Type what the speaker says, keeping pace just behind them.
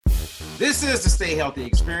This is the Stay Healthy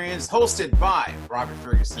Experience, hosted by Robert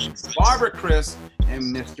Ferguson, Barbara Chris, and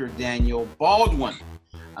Mr. Daniel Baldwin.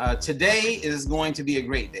 Today is going to be a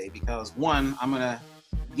great day because, one, I'm going to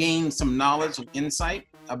gain some knowledge and insight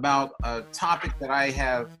about a topic that I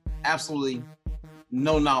have absolutely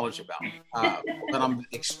no knowledge about, but I'm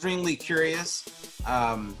extremely curious,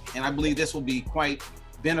 and I believe this will be quite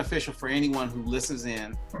beneficial for anyone who listens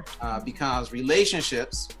in, because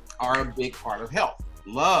relationships are a big part of health.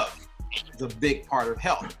 Love is a big part of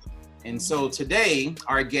health. And so today,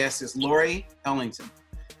 our guest is Lori Ellington.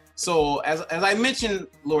 So as I mentioned,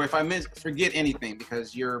 Lori, if I forget anything,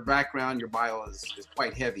 because your background, your bio is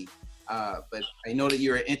quite heavy, but I know that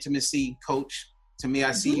you're an intimacy coach. To me,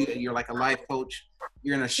 I see you're like a life coach.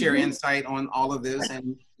 You're going to share insight on all of this,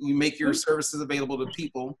 and you make your services available to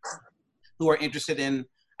people who are interested in,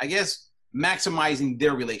 I guess, maximizing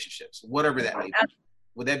their relationships, whatever that may be.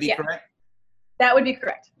 Would that be correct? That would be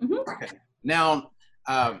correct. Okay. Now,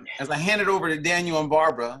 as I hand it over to Daniel and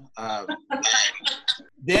Barbara,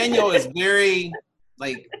 Daniel is very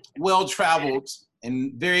well-traveled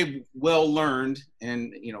and very well-learned,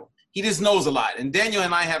 and he just knows a lot. And Daniel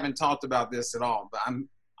and I haven't talked about this at all, but I'm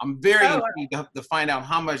very intrigued to find out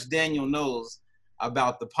how much Daniel knows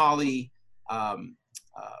about the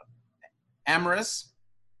polyamorous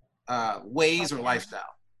ways or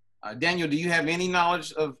lifestyle. Daniel, do you have any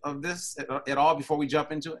knowledge of this at all before we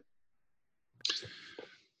jump into it?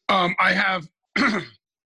 I have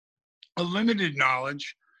a limited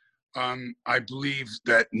knowledge. I believe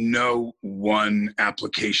that no one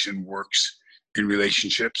application works in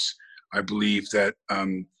relationships. I believe that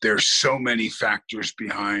there's so many factors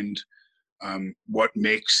behind what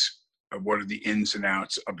are the ins and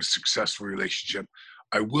outs of a successful relationship.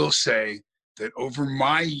 I will say that over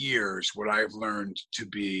my years, what I have learned to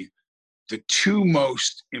be the two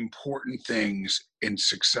most important things in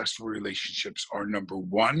successful relationships are, number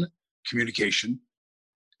one, communication,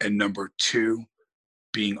 and number two,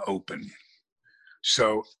 being open.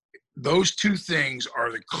 So those two things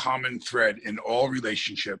are the common thread in all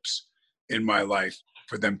relationships in my life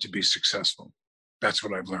for them to be successful. That's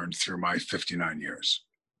what I've learned through my 59 years.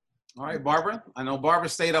 All right, Barbara. I know Barbara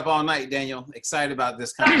stayed up all night, Daniel. Excited about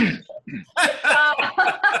this conversation.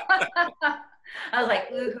 I was like,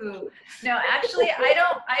 ooh. No, actually, I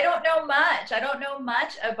don't know much. I don't know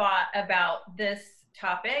much about this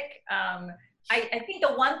topic. I think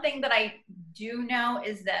the one thing that I do know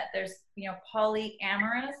is that there's,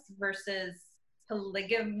 polyamorous versus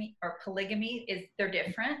polygamy they're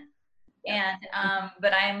different. And,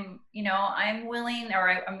 but I'm willing, or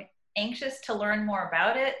I'm anxious to learn more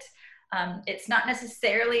about it. It's not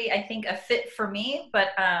necessarily, I think, a fit for me, but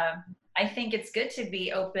I think it's good to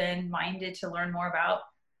be open-minded to learn more about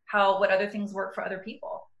what other things work for other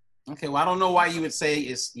people. Okay, well, I don't know why you would say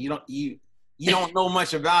you don't know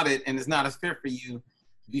much about it and it's not a fit for you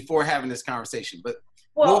before having this conversation, but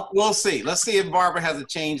we'll see. Let's see if Barbara has a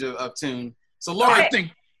change of tune. So, Laura, I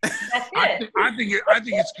think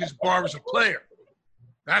it's because Barbara's a player.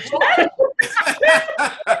 That's why.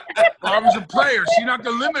 Barbara's a player. She's not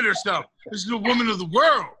going to limit herself. This is a woman of the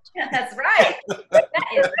world. That's right. That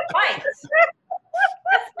is right.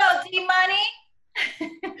 Let's go, D-Money.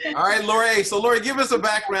 All right, Lori. So, Lori, give us a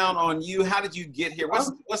background on you. How did you get here?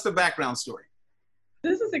 What's the background story?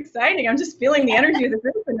 This is exciting. I'm just feeling the energy of the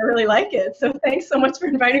group and I really like it. So thanks so much for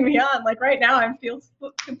inviting me on. Like right now, I feel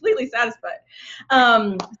completely satisfied.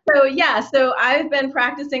 So I've been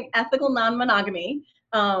practicing ethical non-monogamy,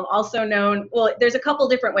 also known, there's a couple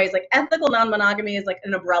different ways. Like ethical non-monogamy is like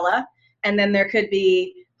an umbrella, and then there could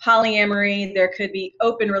be polyamory, there could be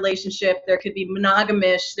open relationship, there could be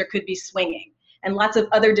monogamish, there could be swinging, and lots of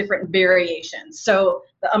other different variations. So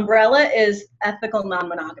the umbrella is ethical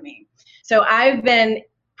non-monogamy. So I've been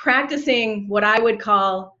practicing what I would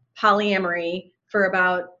call polyamory for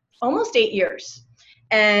about almost 8 years.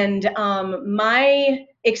 And my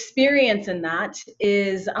experience in that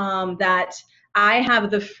is that I have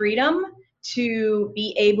the freedom to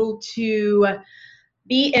be able to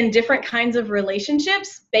be in different kinds of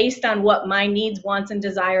relationships based on what my needs, wants, and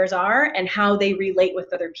desires are and how they relate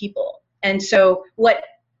with other people. And so what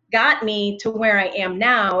got me to where I am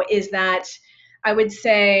now is that I would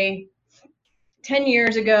say 10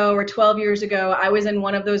 years ago or 12 years ago, I was in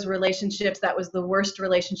one of those relationships that was the worst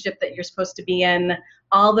relationship that you're supposed to be in.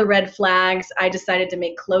 All the red flags, I decided to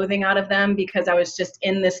make clothing out of them because I was just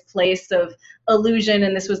in this place of illusion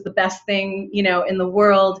and this was the best thing, in the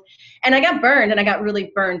world. And I got burned, and I got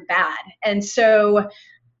really burned bad. And so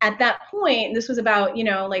at that point, this was about,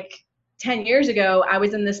 10 years ago, I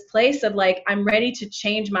was in this place of like, I'm ready to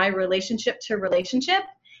change my relationship to relationship.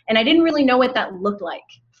 And I didn't really know what that looked like.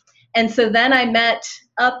 And so then I met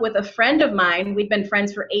up with a friend of mine. We'd been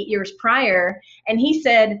friends for 8 years prior. And he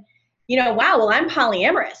said, wow, well, I'm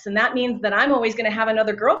polyamorous. And that means that I'm always going to have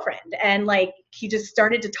another girlfriend. And like, he just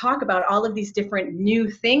started to talk about all of these different new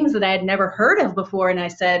things that I had never heard of before. And I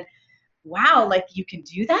said, wow, like you can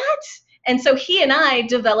do that? And so he and I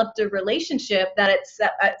developed a relationship that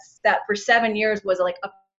for 7 years was like a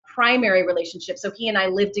primary relationship. So he and I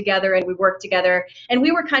lived together and we worked together and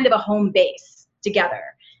we were kind of a home base together.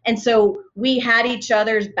 And so we had each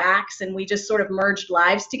other's backs and we just sort of merged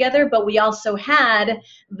lives together, but we also had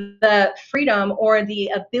the freedom or the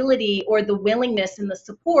ability or the willingness and the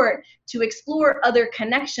support to explore other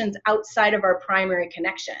connections outside of our primary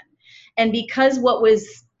connection. And because what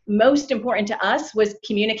was most important to us was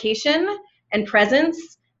communication and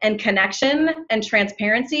presence and connection and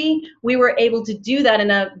transparency, we were able to do that in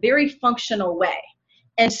a very functional way.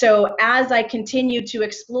 And so as I continued to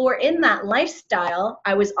explore in that lifestyle,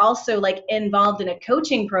 I was also like involved in a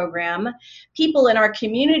coaching program. People in our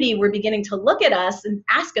community were beginning to look at us and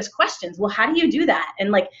ask us questions. Well, how do you do that?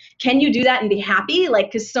 And like, can you do that and be happy?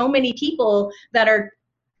 Like, because so many people that are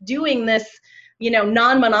doing this,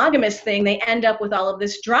 non-monogamous thing, they end up with all of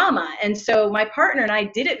this drama. And so my partner and I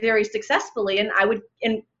did it very successfully. And I would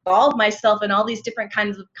involve myself in all these different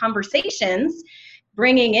kinds of conversations,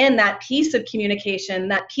 bringing in that piece of communication,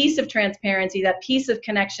 that piece of transparency, that piece of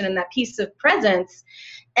connection, and that piece of presence.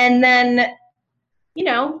 And then,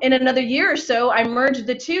 in another year or so, I merged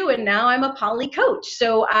the two and now I'm a poly coach.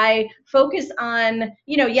 So I focus on,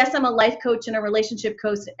 yes, I'm a life coach and a relationship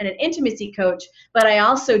coach and an intimacy coach, but I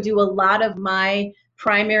also do a lot of my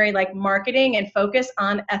primary like marketing and focus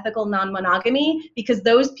on ethical non-monogamy, because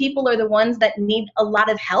those people are the ones that need a lot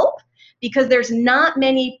of help, because there's not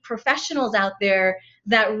many professionals out there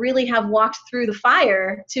that really have walked through the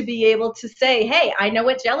fire to be able to say, hey, I know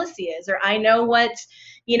what jealousy is, or I know what,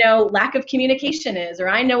 lack of communication is, or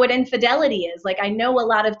I know what infidelity is. Like, I know a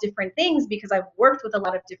lot of different things because I've worked with a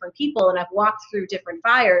lot of different people and I've walked through different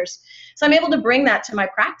fires. So I'm able to bring that to my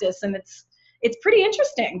practice, and it's pretty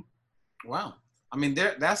interesting. Wow. I mean,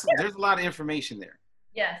 there's a lot of information there.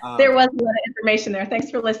 Yes. There was a lot of information there. Thanks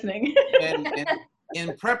for listening. and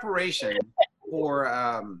in preparation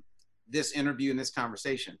for this interview and this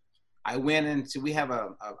conversation, I went into, we have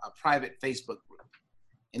a private Facebook group.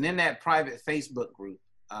 And in that private Facebook group,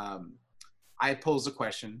 I posed a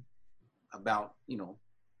question about,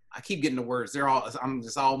 I keep getting the words. I'm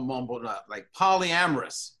just all mumbled up, like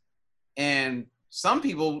polyamorous. And some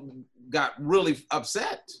people got really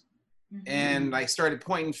upset and like started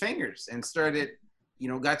pointing fingers and started,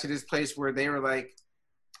 got to this place where they were like,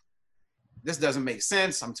 this doesn't make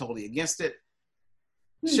sense. I'm totally against it.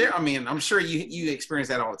 I'm sure you experience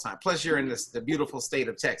that all the time. Plus you're in the beautiful state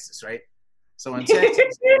of Texas, right? So in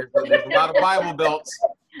Texas, there's a lot of Bible belts.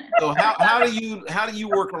 So how do you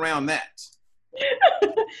work around that?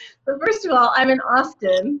 So first of all, I'm in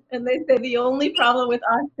Austin, and they say the only problem with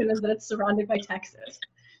Austin is that it's surrounded by Texas.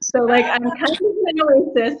 So like, I'm kind of in an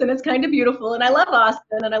oasis, and it's kind of beautiful, and I love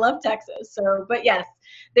Austin and I love Texas. So, but yes,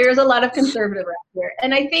 there's a lot of conservative around here,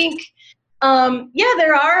 and I think,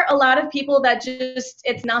 there are a lot of people that just,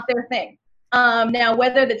 it's not their thing. Now,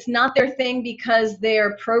 whether it's not their thing because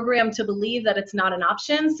they're programmed to believe that it's not an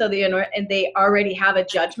option, so they already have a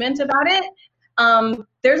judgment about it.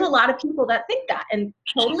 There's a lot of people that think that, and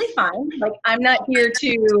totally fine. Like, I'm not here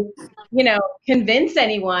to, convince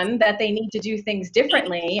anyone that they need to do things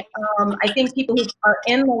differently. I think people who are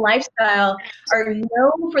in the lifestyle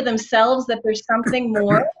know for themselves that there's something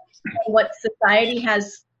more than what society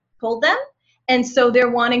has told them. And so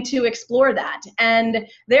they're wanting to explore that. And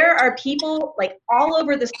there are people like all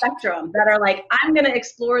over the spectrum that are like, I'm going to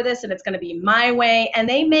explore this and it's going to be my way. And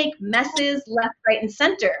they make messes left, right, and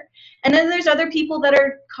center. And then there's other people that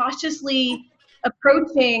are cautiously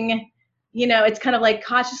approaching, it's kind of like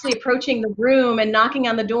cautiously approaching the room and knocking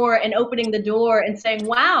on the door and opening the door and saying,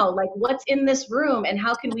 wow, like what's in this room and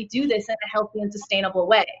how can we do this in a healthy and sustainable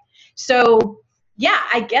way? So yeah,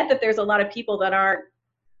 I get that there's a lot of people that aren't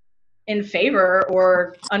in favor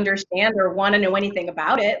or understand or want to know anything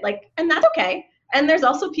about it, like, and that's okay. And there's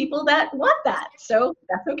also people that want that, so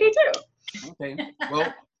that's okay too. Okay,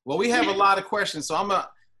 well we have a lot of questions, so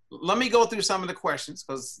let me go through some of the questions,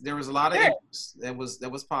 because there was a lot of interest that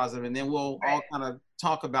was positive, and then we'll all kind of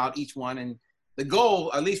talk about each one. And the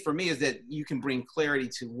goal, at least for me, is that you can bring clarity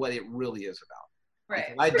to what it really is about.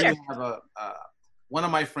 Right. I do have one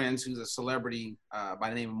of my friends who's a celebrity by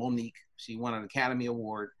the name of Monique. She won an Academy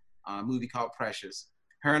Award on a movie called Precious.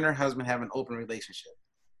 Her and her husband have an open relationship.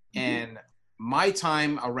 And my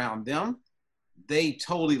time around them, they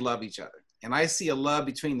totally love each other. And I see a love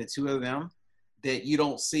between the two of them that you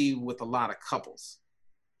don't see with a lot of couples.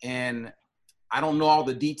 And I don't know all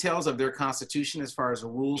the details of their constitution as far as the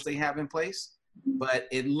rules they have in place, but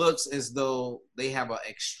it looks as though they have an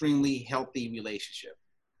extremely healthy relationship.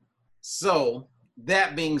 So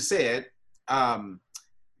that being said,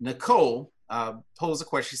 Nicole posed a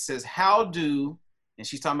question. She says, and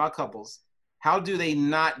she's talking about couples, how do they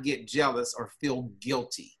not get jealous or feel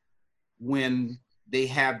guilty when they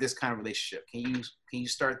have this kind of relationship? Can you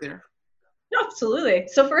start there? Absolutely.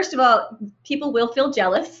 So first of all, people will feel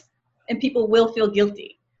jealous and people will feel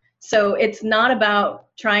guilty. So it's not about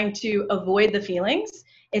trying to avoid the feelings.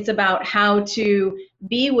 It's about how to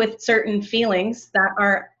be with certain feelings that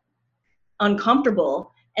are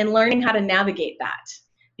uncomfortable and learning how to navigate that.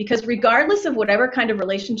 Because regardless of whatever kind of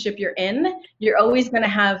relationship you're in, you're always going to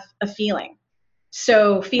have a feeling.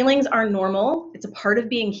 So feelings are normal. It's a part of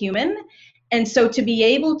being human. And so to be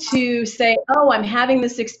able to say, oh, I'm having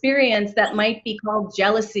this experience that might be called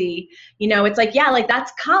jealousy, it's like, yeah, like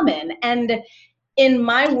that's common. And in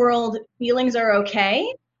my world, feelings are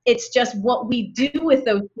okay. It's just what we do with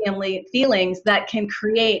those feelings that can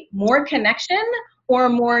create more connection or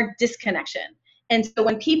more disconnection. And so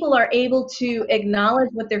when people are able to acknowledge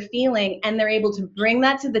what they're feeling and they're able to bring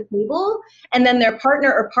that to the table, and then their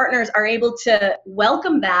partner or partners are able to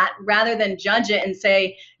welcome that rather than judge it and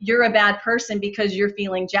say, you're a bad person because you're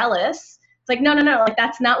feeling jealous. It's like, no, like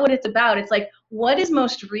that's not what it's about. It's like, what is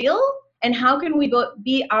most real and how can we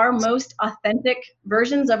be our most authentic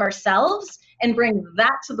versions of ourselves and bring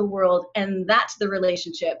that to the world and that to the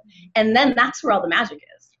relationship. And then that's where all the magic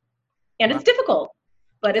is. And it's difficult,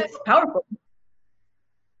 but it's powerful.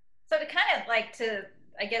 So to kind of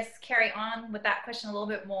I guess, carry on with that question a little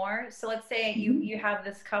bit more. So let's say you have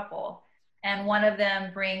this couple and one of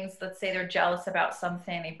them brings, let's say they're jealous about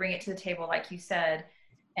something, they bring it to the table, like you said,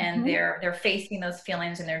 and they're facing those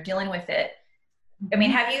feelings and they're dealing with it. I mean,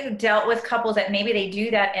 have you dealt with couples that maybe they do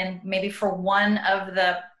that and maybe for one of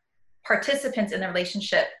the participants in the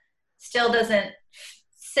relationship still doesn't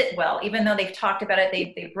sit well, even though they've talked about it,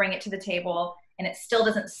 they bring it to the table and it still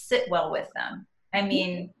doesn't sit well with them? I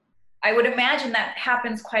mean, I would imagine that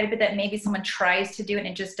happens quite a bit, that maybe someone tries to do it and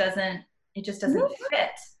it just doesn't fit,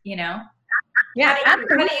 Yeah. How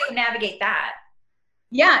do you navigate that?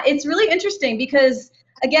 Yeah, it's really interesting because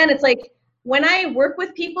again, it's like when I work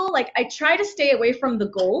with people, like I try to stay away from the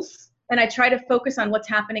goals and I try to focus on what's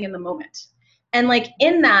happening in the moment. And like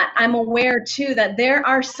in that, I'm aware too that there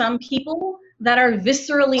are some people that are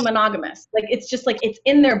viscerally monogamous. Like it's just like it's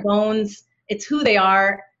in their bones, it's who they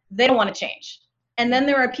are, they don't want to change. And then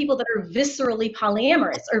there are people that are viscerally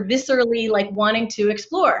polyamorous or viscerally like wanting to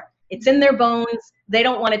explore. It's in their bones, they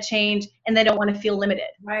don't want to change, and they don't want to feel limited.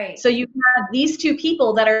 Right. So you have these two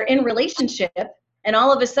people that are in relationship, and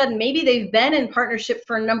all of a sudden, maybe they've been in partnership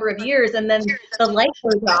for a number of years, and then the light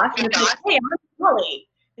goes off, and it's like, hey, I'm poly.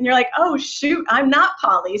 And you're like, oh, shoot, I'm not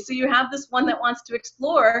poly. So you have this one that wants to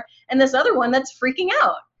explore, and this other one that's freaking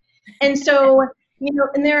out. And so,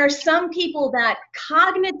 and there are some people that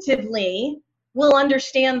cognitively will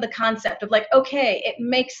understand the concept of like, okay, it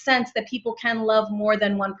makes sense that people can love more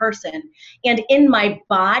than one person. And in my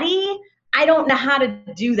body, I don't know how to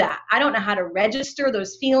do that. I don't know how to register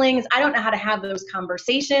those feelings. I don't know how to have those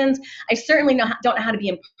conversations. I certainly don't know how to be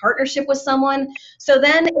in partnership with someone. So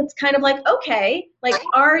then it's kind of like, okay, like,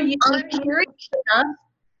 are you curious enough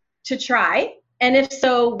to try? And if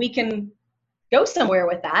so, we can go somewhere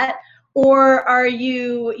with that. Or are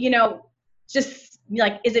you, just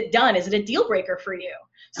like, is it done? Is it a deal breaker for you?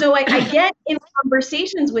 So I get in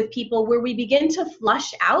conversations with people where we begin to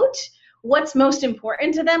flush out what's most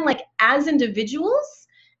important to them, like as individuals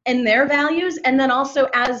and their values, and then also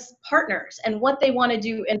as partners and what they want to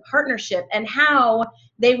do in partnership and how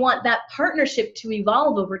they want that partnership to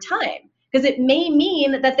evolve over time. Because it may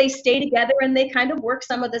mean that they stay together and they kind of work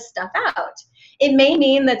some of this stuff out. It may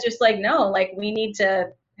mean that just like, no, like we need to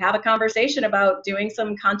have a conversation about doing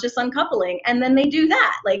some conscious uncoupling, and then they do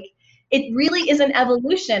that. Like, it really is an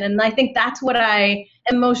evolution, and I think that's what I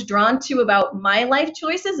am most drawn to about my life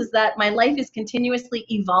choices, is that my life is continuously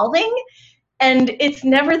evolving, and it's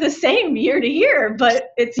never the same year to year, but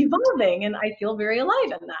it's evolving, and I feel very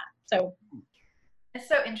alive in that. So it's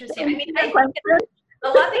so interesting. I mean, a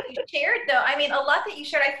lot that you shared, though. I mean, a lot that you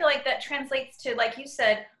shared, I feel like that translates to, like you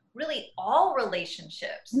said, really all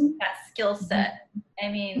relationships, that skill set. I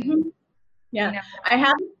mean, yeah, I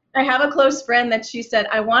have a close friend that she said,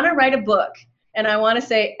 I want to write a book and I want to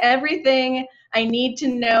say everything I need to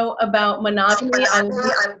know about monogamy. I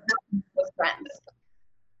love with friends.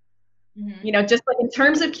 Just like in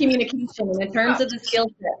terms of communication and in terms of the skill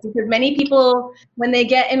set, because many people, when they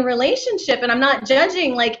get in relationship, and I'm not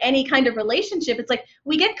judging like any kind of relationship, it's like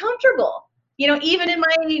we get comfortable. Even in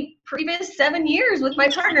my previous 7 years with my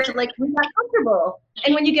partner, like we got comfortable.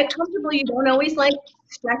 And when you get comfortable, you don't always like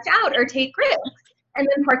stretch out or take risks. And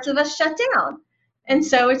then parts of us shut down. And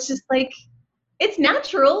so it's just like, it's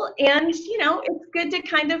natural, and it's good to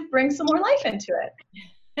kind of bring some more life into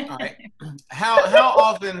it. All right. How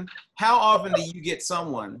often do you get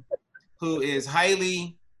someone who is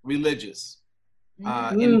highly religious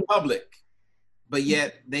in public, but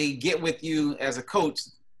yet they get with you as a coach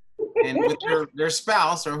and with their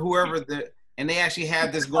spouse or whoever, and they actually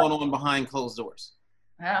have this going on behind closed doors?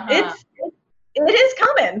 It is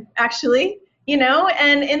common, actually,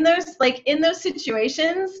 and in those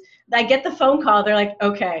situations, I get the phone call. They're like,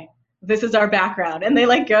 okay, this is our background. And they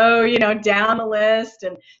like go, down the list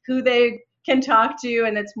and who they can talk to.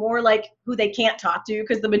 And it's more like who they can't talk to,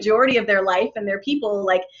 because the majority of their life and their people,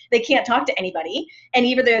 like they can't talk to anybody. And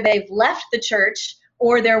either they've left the church,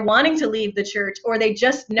 or they're wanting to leave the church, or they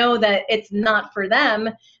just know that it's not for them.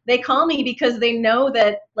 They call me because they know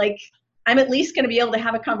that like I'm at least going to be able to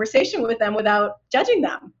have a conversation with them without judging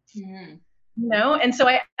them. And so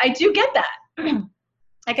I do get that.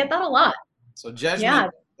 I get that a lot. So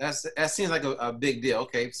judgment, that seems like a big deal.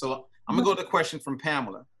 Okay, so I'm gonna go to a question from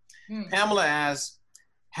Pamela. Pamela asks,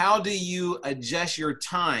 how do you adjust your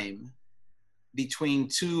time between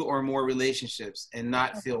 2 or more relationships and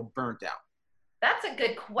not feel burnt out? That's a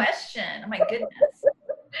good question. Oh my goodness.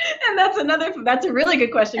 And that's a really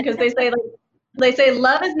good question, because they say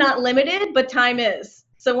love is not limited, but time is.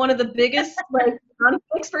 So one of the biggest like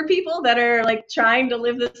conflicts for people that are like trying to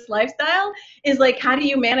live this lifestyle is like, how do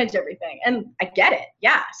you manage everything? And I get it.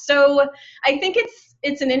 Yeah. So I think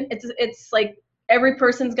it's like every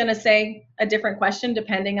person's going to say a different question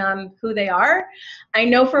depending on who they are. I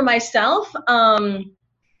know for myself,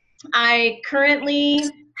 I currently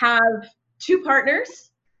have 2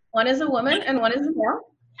 partners. One is a woman and one is a male.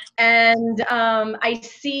 And I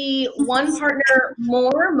see one partner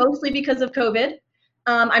more, mostly because of COVID.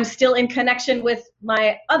 I'm still in connection with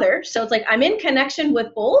my other. So it's like I'm in connection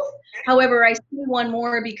with both. However, I see one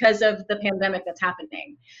more because of the pandemic that's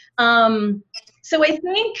happening. So I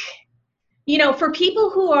think, for people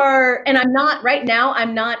who are, and right now,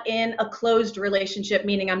 I'm not in a closed relationship,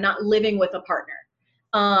 meaning I'm not living with a partner.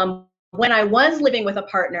 When I was living with a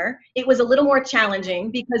partner, it was a little more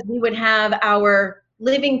challenging because we would have our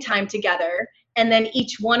living time together, and then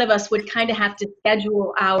each one of us would kind of have to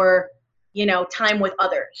schedule our time with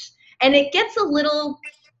others. And it gets a little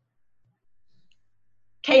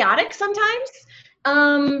chaotic sometimes.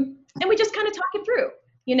 And we just kind of talk it through.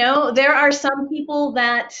 There are some people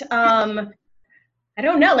that, I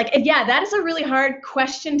don't know, that is a really hard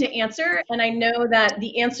question to answer. And I know that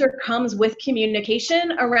the answer comes with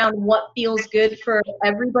communication around what feels good for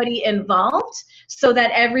everybody involved, so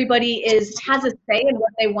that everybody has a say in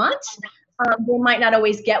what they want. They might not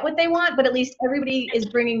always get what they want, but at least everybody is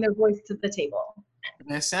bringing their voice to the table.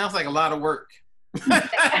 That sounds like a lot of work.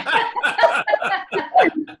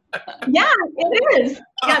 Yeah, it is.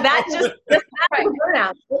 Yeah, that's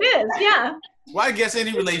burnout. It is, yeah. Well, I guess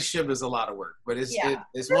any relationship is a lot of work, but it's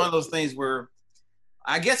one of those things where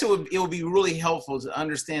I guess it would be really helpful to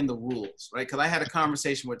understand the rules, right? Because I had a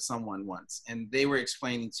conversation with someone once, and they were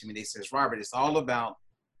explaining to me, they says, Robert, it's all about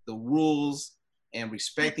the rules and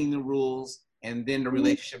respecting the rules, and then the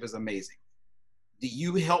relationship is amazing. Do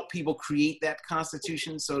you help people create that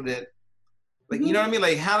constitution so that, like, you know what I mean?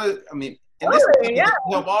 Like, and this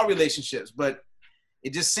help all relationships, but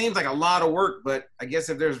it just seems like a lot of work. But I guess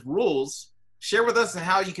if there's rules, share with us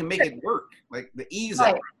how you can make it work, like the ease of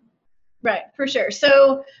it. Right, for sure.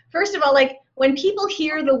 So first of all, like when people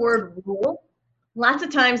hear the word rule, lots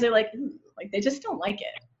of times they're like they just don't like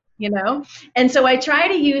it, And so I try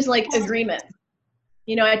to use like agreement.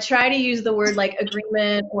 I try to use the word like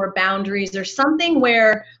agreement or boundaries or something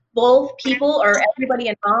where both people or everybody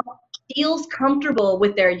involved feels comfortable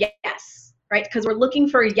with their yes, right? Because we're looking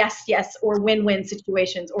for yes, or win-win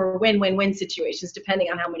situations or win-win-win situations,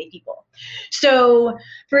 depending on how many people. So,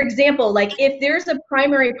 for example, like if there's a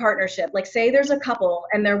primary partnership, like say there's a couple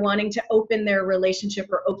and they're wanting to open their relationship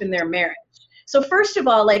or open their marriage. So first of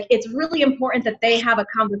all, like it's really important that they have a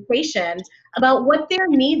conversation about what their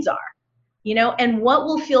needs are, and what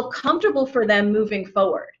will feel comfortable for them moving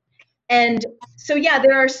forward. And so,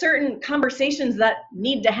 there are certain conversations that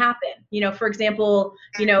need to happen. For example,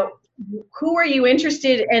 who are you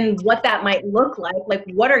interested in, what that might look like? Like,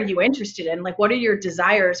 what are you interested in? Like, what are your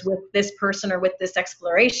desires with this person or with this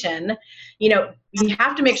exploration? You know, you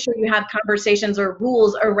have to make sure you have conversations or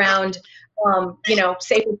rules around, you know,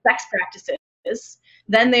 safer sex practices.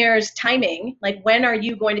 Then there's timing, like when are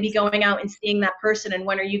you going to be going out and seeing that person, and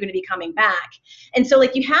when are you going to be coming back? And so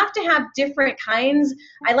like you have to have different kinds,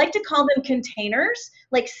 I like to call them containers,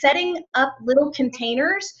 like setting up little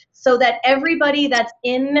containers so that everybody that's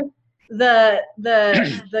in the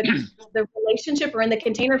relationship or in the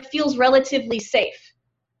container feels relatively safe.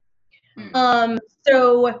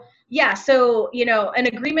 So yeah, so you know, an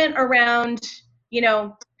agreement around, you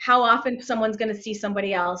know, how often someone's going to see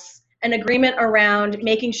somebody else, an agreement around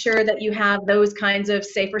making sure that you have those kinds of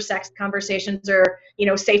safer sex conversations, or, you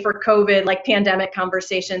know, safer COVID, like pandemic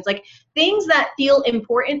conversations, like things that feel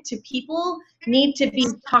important to people need to be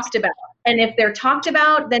talked about. And if they're talked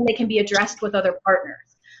about, then they can be addressed with other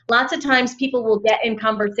partners. Lots of times people will get in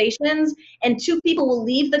conversations and two people will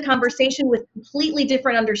leave the conversation with completely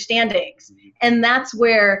different understandings. And that's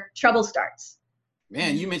where trouble starts.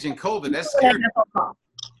 Man, you mentioned COVID. That's scary.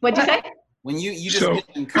 What'd you say? When you just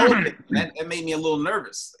mentioned COVID, that made me a little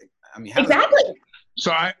nervous. I mean, how exactly.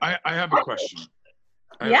 So I have a question.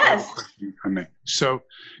 Yes. So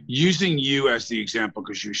using you as the example,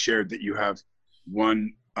 because you shared that you have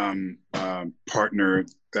one partner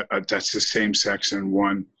that's the same sex and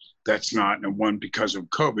one that's not, and one because of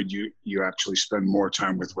COVID you actually spend more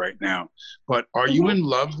time with right now. But are you in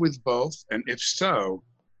love with both? And if so,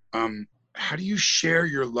 how do you share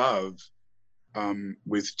your love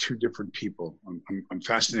with two different people? I'm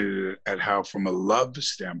fascinated at how, from a love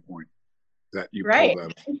standpoint, that you pull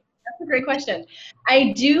that. That's a great question.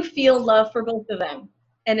 I do feel love for both of them,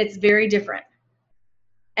 and it's very different.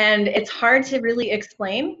 And it's hard to really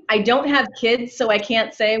explain. I don't have kids, so I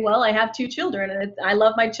can't say, well, I have two children, and I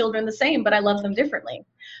love my children the same, but I love them differently.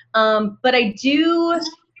 But I do,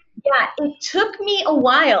 yeah, it took me a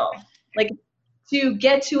while, like, to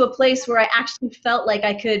get to a place where I actually felt like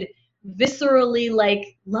I could viscerally,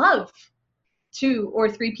 like, love 2 or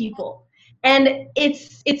 3 people. And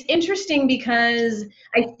it's interesting because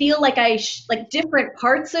I feel like like different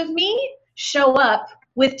parts of me show up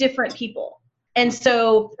with different people. And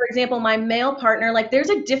so, for example, my male partner, like there's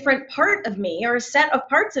a different part of me or a set of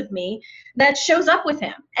parts of me that shows up with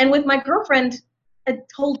him. And with my girlfriend, a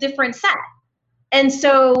whole different set. And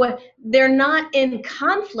so they're not in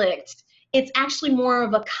conflict. It's actually more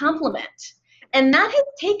of a complement. And that has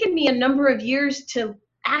taken me a number of years to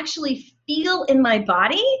actually feel in my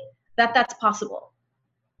body that that's possible.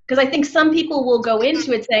 Because I think some people will go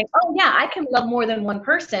into it saying, oh yeah, I can love more than one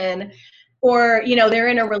person. Or, you know, they're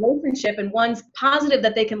in a relationship and one's positive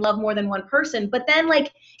that they can love more than one person. But then,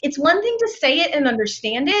 like, it's one thing to say it and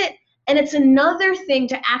understand it. And it's another thing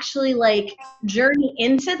to actually, like, journey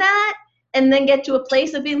into that and then get to a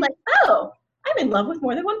place of being like, oh, I'm in love with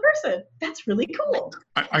more than one person. That's really cool.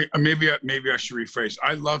 Maybe I should rephrase.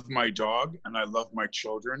 I love my dog and I love my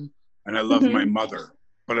children and I love my mother,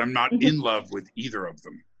 but I'm not in love with either of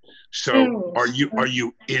them. So are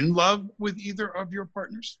you in love with either of your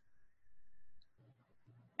partners?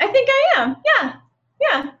 I think I am. Yeah.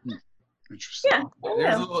 Yeah. Interesting.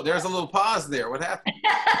 Yeah. There's a little pause there. What happened?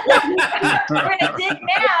 We're gonna dig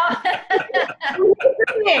now.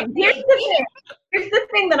 Here's the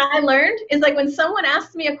thing that I learned is, like, when someone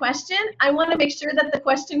asks me a question, I want to make sure that the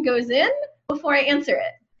question goes in before I answer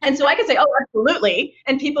it. And so I could say, oh, absolutely.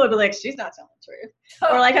 And people would be like, she's not telling the truth.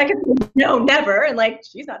 Or like I could say, no, never. And like,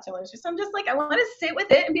 she's not telling the truth. So I'm just like, I want to sit with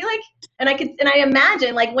it and be like, and I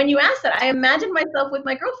imagine, like, when you ask that, I imagine myself with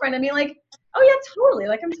my girlfriend and be like, oh yeah, totally.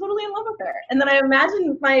 Like, I'm totally in love with her. And then I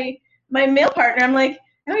imagine my male partner, I'm like,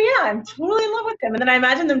 oh yeah, I'm totally in love with him. And then I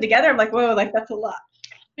imagine them together. I'm like, whoa, like that's a lot.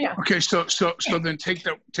 Yeah. Okay. So then take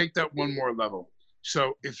that one more level.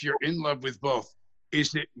 So if you're in love with both,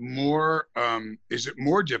 is it more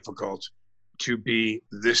difficult to be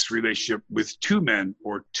this relationship with 2 men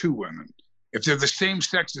or 2 women? If they're the same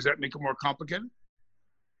sex, does that make it more complicated?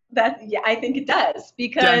 I think it does,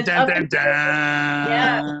 because yeah.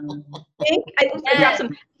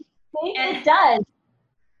 It does.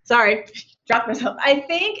 Sorry, dropped myself. I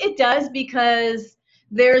think it does because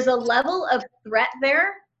there's a level of threat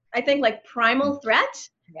there. I think, like, primal threat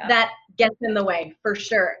that gets in the way for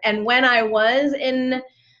sure. And when I was in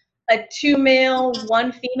a 2 male,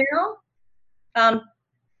 1 female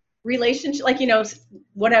relationship, like, you know,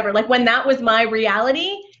 whatever, like when that was my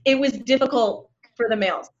reality, it was difficult for the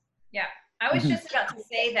males. Yeah, I was just about to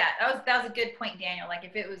say that. That was a good point, Daniel. Like,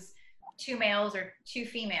 if it was 2 males or 2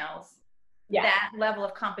 females, that level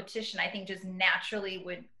of competition, I think, just naturally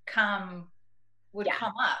would come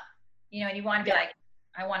up. you know, and you want to be like,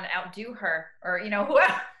 I want to outdo her, or, you know,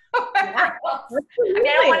 whoever else. I mean,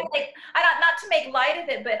 I don't want to not to make light of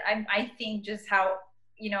it, but I think just how,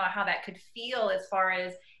 you know, how that could feel as far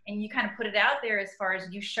as, and you kind of put it out there as far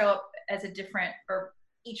as you show up as a different, or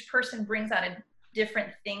each person brings out a different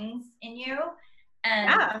things in you.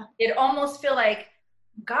 And it almost feel like,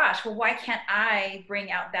 gosh, well, why can't I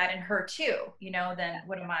bring out that in her too? You know, then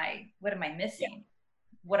what am I missing?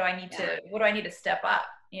 What do I need to step up,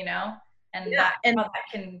 you know? And that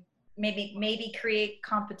can maybe create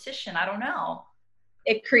competition. I don't know.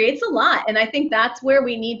 It creates a lot. And I think that's where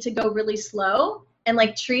we need to go really slow and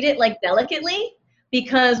like treat it like delicately,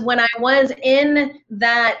 because when I was in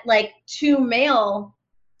that like 2 male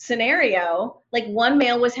scenario, like one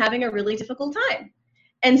male was having a really difficult time.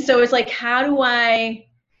 And so it's like, how do I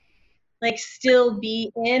like still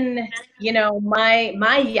be in, you know,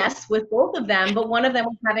 my yes with both of them, but one of them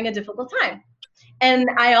was having a difficult time. And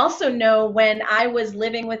I also know when I was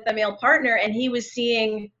living with a male partner and he was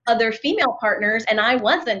seeing other female partners and I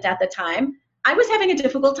wasn't at the time, I was having a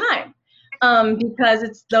difficult time. Because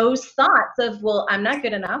it's those thoughts of, well, I'm not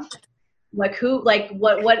good enough. Like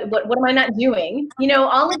what am I not doing? You know,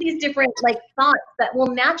 all of these different like thoughts that will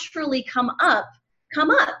naturally come up.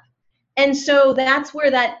 And so that's where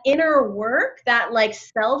that inner work, that like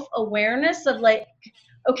self-awareness of like,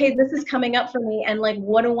 okay, this is coming up for me, and like,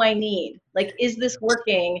 what do I need? Like, is this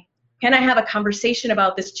working? Can I have a conversation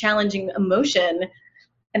about this challenging emotion?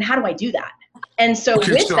 And how do I do that? And so with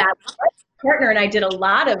that, my partner and I did a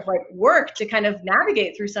lot of like work to kind of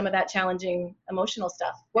navigate through some of that challenging emotional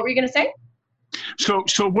stuff. What were you going to say? So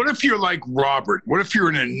what if you're like Robert? What if you're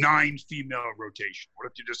in a 9 female rotation? What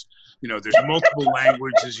if you just, you know, there's multiple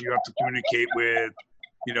languages you have to communicate with,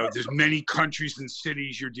 you know, there's many countries and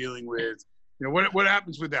cities you're dealing with. You know, what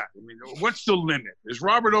happens with that? I mean, what's the limit? Is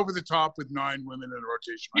Robert over the top with 9 women in a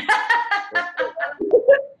rotation?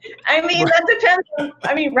 I mean, that depends.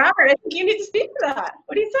 I mean, Robert, I think you need to speak to that.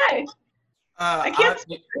 What do you say? I can't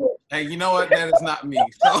speak. Hey, you know what? That is not me.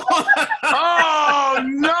 So. Oh,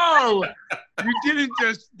 no. You didn't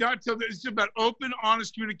just not tell. It's about open,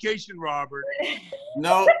 honest communication, Robert.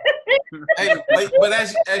 No. Hey, but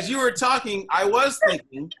as you were talking, I was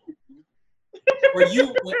thinking, when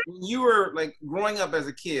you were like growing up as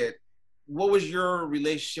a kid, what was your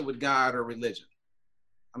relationship with God or religion?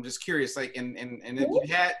 I'm just curious, like, and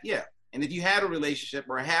if you had a relationship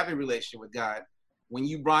or have a relationship with God, when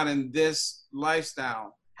you brought in this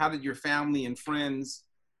lifestyle, how did your family and friends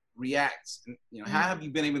react? And, you know, how have you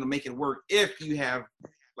been able to make it work if you have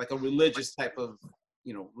like a religious type of,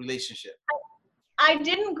 you know, relationship? I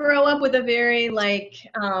didn't grow up with a very like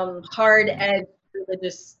hard-edged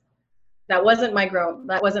religious. That wasn't my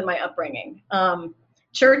upbringing.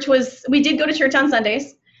 We did go to church on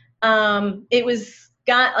Sundays. As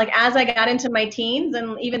I got into my teens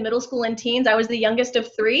and even middle school and teens, I was the youngest of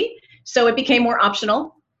 3. So it became more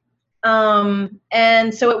optional.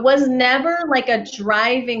 And so it was never like a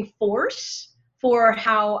driving force for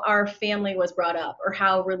how our family was brought up or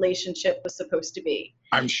how relationship was supposed to be.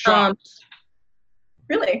 I'm shocked.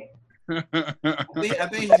 Really? I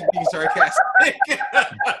think he's being sarcastic.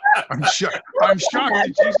 I'm shocked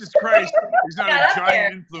that Jesus Christ is not a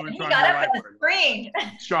giant influence on your life.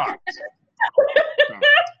 Shocked.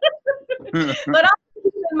 But also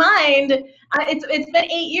keep in mind, it's been 8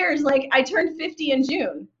 years. Like I turned 50 in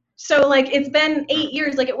June, so like it's been 8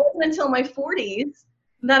 years. Like it wasn't until my 40s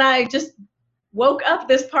that I just woke up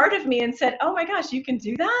this part of me and said, "Oh my gosh, you can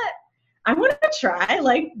do that! I want to try.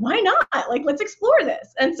 Like why not? Like let's explore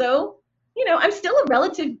this." And so, you know, I'm still a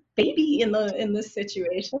relative baby in this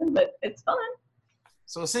situation, but it's fun.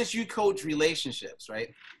 So since you coach relationships, right?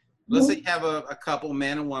 Let's say you have a couple,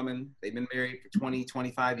 man and woman, they've been married for 20,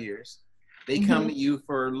 25 years. They come to you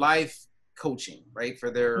for life coaching, right, for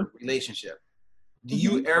their relationship. Do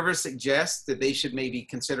you ever suggest that they should maybe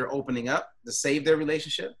consider opening up to save their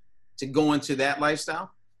relationship, to go into that lifestyle?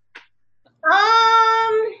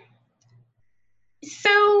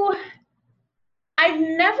 So I've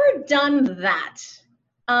never done that.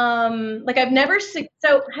 I'm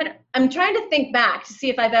trying to think back to see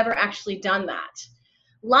if I've ever actually done that.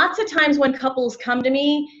 Lots of times when couples come to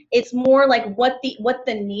me, it's more like what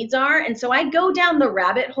the needs are. And so I go down the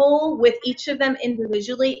rabbit hole with each of them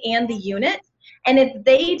individually and the unit. And if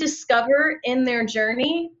they discover in their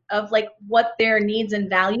journey of like what their needs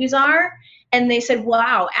and values are, and they said,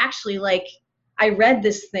 wow, actually, like I read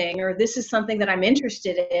this thing, or this is something that I'm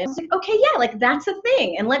interested in. It's like, okay, yeah, like that's a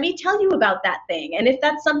thing. And let me tell you about that thing. And if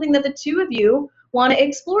that's something that the two of you want to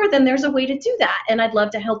explore, then there's a way to do that. And I'd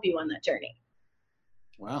love to help you on that journey.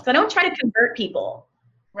 Wow. So I don't try to convert people.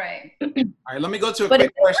 Right. All right, let me go to a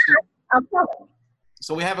quick question. I'll tell them.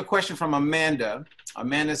 So we have a question from Amanda.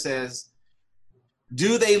 Amanda says,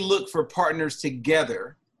 do they look for partners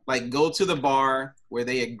together, like go to the bar where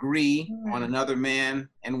they agree on another man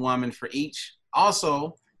and woman for each?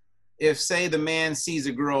 Also, if say the man sees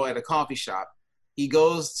a girl at a coffee shop, he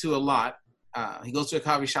goes to a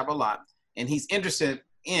coffee shop a lot, and he's interested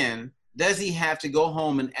in, does he have to go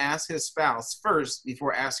home and ask his spouse first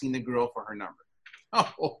before asking the girl for her number?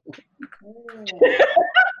 Oh.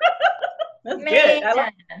 That's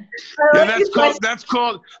good. That's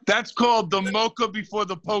called the mocha before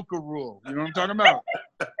the poker rule. You know what I'm talking about?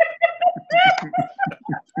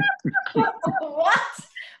 What?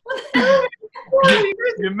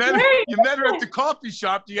 You met her at the coffee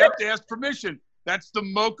shop. You have to ask permission. That's the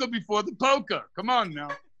mocha before the poker. Come on now.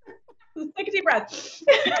 Take a deep breath.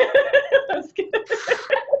 That's good.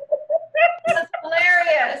 That's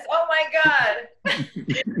hilarious. Oh my God.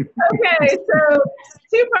 Okay, so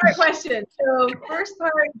two-part question. So first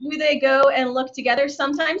part, do they go and look together?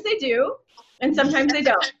 Sometimes they do, and sometimes they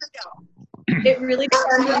don't. It really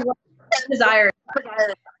depends on what desire. I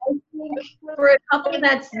think for a couple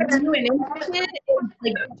that's new and interested in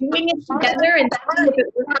like doing it together and seeing if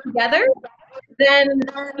it works together, then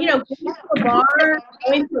going to a bar,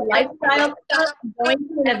 going to a lifestyle stuff, going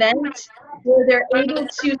to an event where they're able to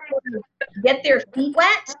sort of get their feet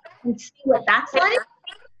wet and see what that's like,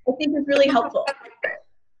 I think is really helpful.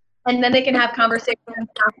 And then they can have conversations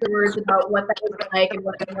afterwards about what that was like and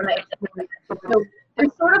what they want to experience. So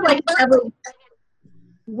it's sort of like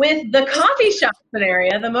with the coffee shop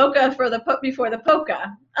scenario, the mocha for the before the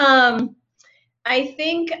polka. I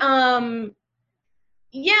think, I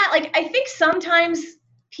think sometimes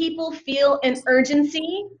people feel an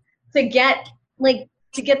urgency to get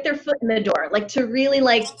their foot in the door, like to really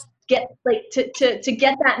to get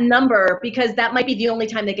that number, because that might be the only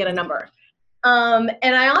time they get a number. And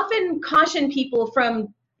I often caution people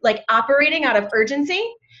from like operating out of urgency,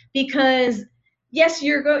 because yes,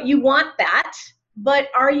 you want that, but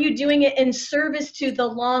are you doing it in service to the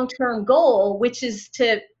long-term goal, which is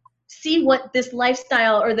to see what this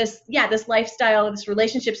lifestyle or this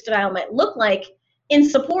relationship style might look like in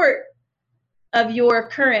support of your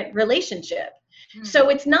current relationship. Mm-hmm. So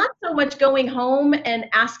it's not so much going home and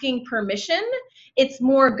asking permission. It's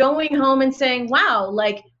more going home and saying, wow,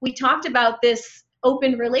 like we talked about this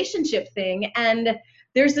open relationship thing, and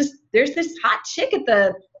there's this hot chick at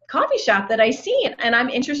the coffee shop that I see, and I'm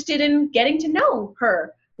interested in getting to know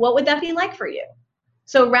her. What would that be like for you?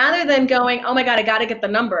 So rather than going, oh my God, I got to get the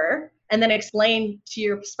number and then explain to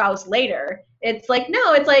your spouse later, it's like,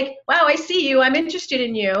 no, it's like, wow, I see you, I'm interested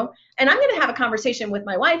in you, and I'm going to have a conversation with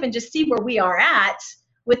my wife and just see where we are at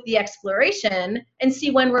with the exploration and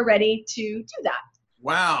see when we're ready to do that.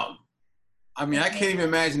 Wow. I mean, I can't even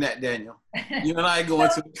imagine that, Daniel. You and I going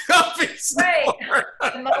to the coffee store. Right.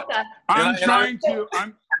 I'm trying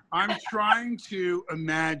to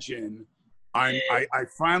imagine. I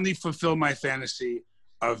finally fulfill my fantasy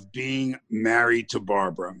of being married to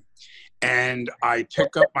Barbara, and I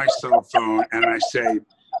pick up my cell phone and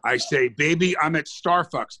I say, baby, I'm at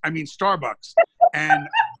Starbucks, and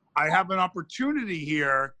I have an opportunity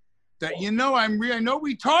here that I know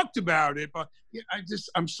we talked about it, but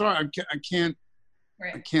I'm sorry, I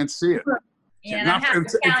can't see it. Yeah, and I'm half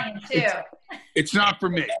Italian too. It's not for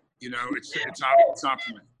me. It's not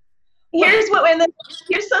for me. Here's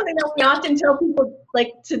something that we often tell people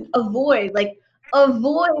to avoid.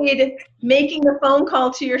 Avoid making a phone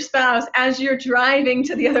call to your spouse as you're driving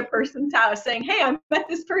to the other person's house saying, hey, I met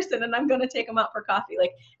this person and I'm going to take them out for coffee.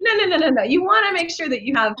 No. You want to make sure that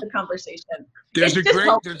you have the conversation. There's a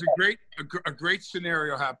great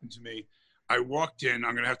scenario happened to me. I walked in.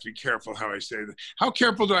 I'm going to have to be careful how I say that. How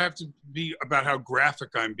careful do I have to be about how graphic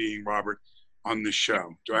I'm being, Robert, on this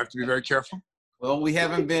show? Do I have to be very careful? Well, we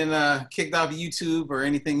haven't been kicked off YouTube or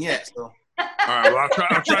anything yet, so. All right. Well,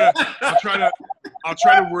 I'll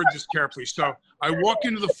try to word this carefully. So I walk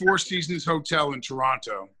into the Four Seasons Hotel in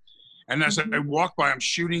Toronto, and as I walk by, I'm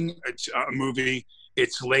shooting a movie.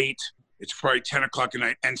 It's late. It's probably 10 o'clock at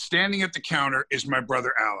night, and standing at the counter is my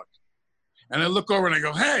brother Alec. And I look over and I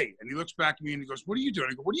go, hey, and he looks back at me and he goes, what are you doing?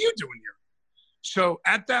 I go, what are you doing here? So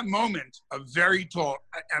at that moment, a very tall,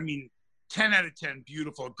 10 out of 10,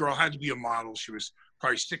 beautiful girl, had to be a model. She was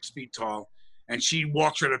probably 6 feet tall. And she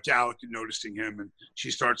walks right up to Alec and noticing him, and she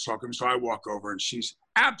starts talking. So I walk over, and she's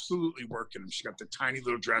absolutely working him. She got the tiny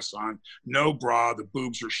little dress on, no bra, the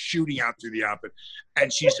boobs are shooting out through the outfit,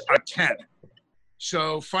 and she's a 10.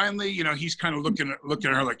 So finally, he's kind of looking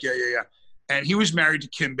at her like, yeah. And he was married to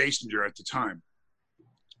Kim Basinger at the time.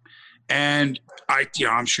 And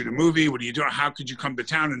I'm shooting a movie. What are you doing? How could you come to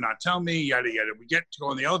town and not tell me? Yada, yada. We get to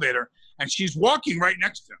go in the elevator, and she's walking right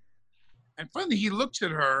next to him. And finally, he looks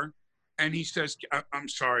at her, and he says, "I'm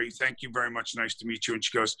sorry. Thank you very much. Nice to meet you." And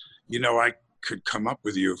she goes, "You know, I could come up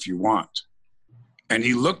with you if you want." And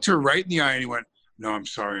he looked her right in the eye, and he went, "No, I'm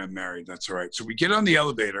sorry. I'm married. That's all right." So we get on the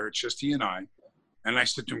elevator. It's just he and I. And I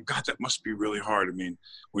said to him, "God, that must be really hard. I mean,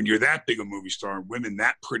 when you're that big a movie star and women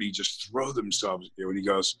that pretty just throw themselves at you." And he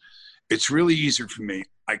goes, "It's really easier for me.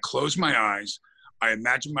 I close my eyes. I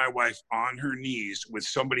imagine my wife on her knees with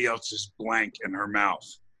somebody else's blank in her mouth."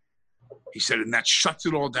 He said, "And that shuts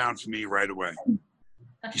it all down for me right away."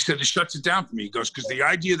 He said, "It shuts it down for me." He goes, "Because the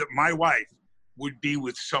idea that my wife would be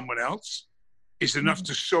with someone else is enough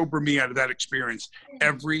to sober me out of that experience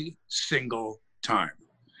every single time."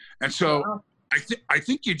 And so I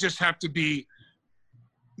think you just have to be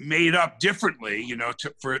made up differently, you know,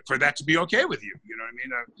 for that to be okay with you. You know what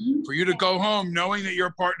I mean? For you to go home knowing that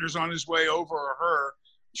your partner's on his way over, or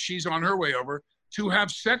she's on her way over, to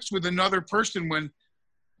have sex with another person, when,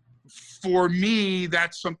 for me,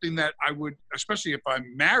 that's something that I would, especially if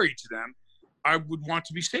I'm married to them, I would want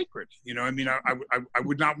to be sacred. You know, I mean, I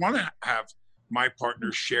would not want to have my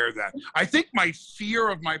partner share that. I think my fear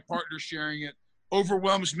of my partner sharing it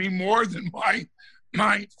overwhelms me more than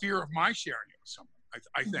my fear of my sharing it with someone.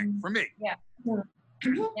 I think, for me. Yeah.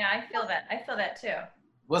 Yeah, I feel that. I feel that too.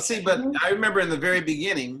 Well, see, but I remember in the very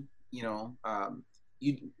beginning, you know,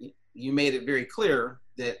 you made it very clear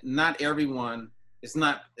that not everyone, it's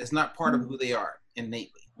not part of who they are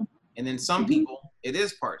innately. And then some people, it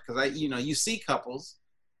is part, because you see couples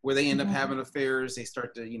where they end up having affairs, they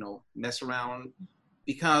start to, mess around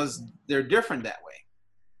because they're different that way.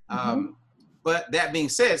 But that being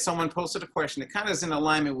said, someone posted a question that kind of is in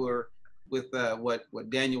alignment with what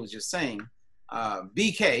Daniel was just saying.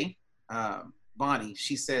 BK, Bonnie,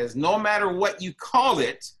 she says, "No matter what you call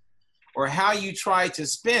it or how you try to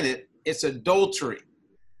spin it, it's adultery."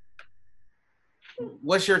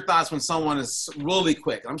 What's your thoughts when someone is really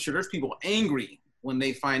quick? I'm sure there's people angry when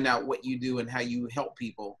they find out what you do and how you help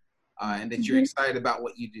people, and that you're excited about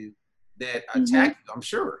what you do, that attack you. I'm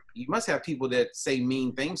sure you must have people that say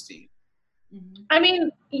mean things to you. I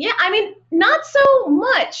mean, not so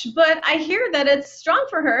much, but I hear that it's strong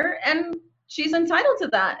for her and she's entitled to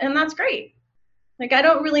that, and that's great. Like, I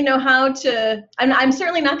don't really know how to, I'm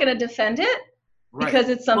certainly not going to defend it, because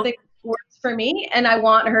it's something that works for me, and I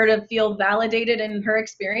want her to feel validated in her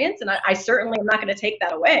experience, and I certainly am not going to take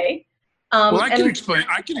that away. Well, I can explain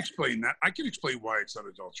that. I can explain why it's not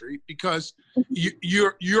adultery, because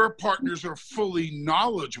your partners are fully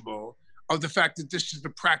knowledgeable of the fact that this is the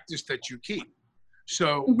practice that you keep.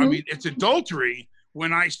 So, I mean, it's adultery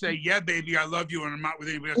when I say, "Yeah, baby, I love you, and I'm not with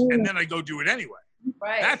anybody else," and then I go do it anyway.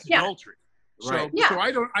 Right. That's adultery. Right. So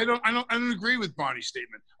I don't agree with Bonnie's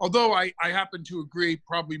statement. Although I happen to agree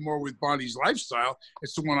probably more with Bonnie's lifestyle.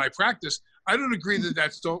 It's the one I practice. I don't agree that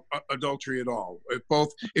that's adultery at all.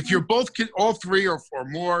 If you're both, all three or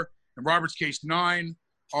more, in Robert's case, 9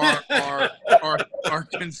 are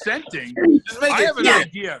consenting. I have an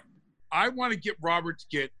idea. I want to get Robert to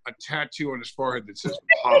get a tattoo on his forehead that says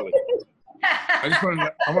Poly. I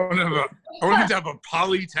want him to have a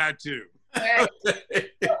Poly tattoo.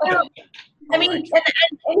 I mean, and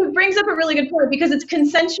it brings up a really good point, because it's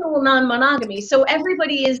consensual non-monogamy, so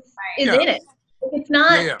everybody is in it. It's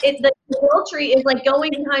not, the adultery is like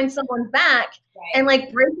going behind someone's back and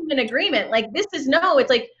like breaking an agreement. Like, this is it's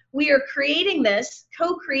like, we are creating this,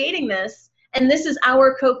 co-creating this, and this is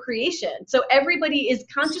our co-creation. So everybody is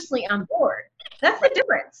consciously on board. That's the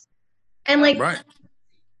difference. And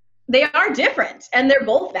they are different, and they're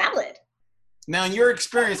both valid. Now, in your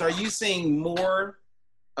experience, are you seeing more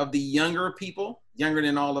of the younger people, younger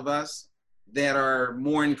than all of us, that are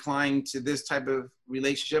more inclined to this type of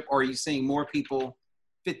relationship? Or are you seeing more people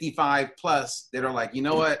 55 plus that are like, you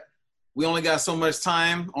know what, we only got so much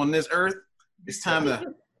time on this earth, it's time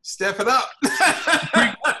to step it up?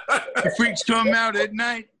 The freaks come out at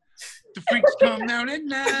night. The freaks come out at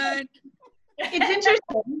night. It's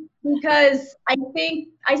interesting, because I think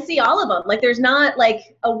I see all of them. Like, there's not like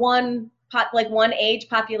one age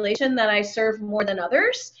population that I serve more than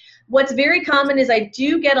others. What's very common is I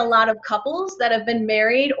do get a lot of couples that have been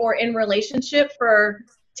married or in relationship for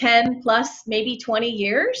 10 plus, maybe 20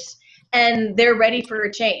 years, and they're ready for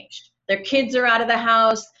a change. Their kids are out of the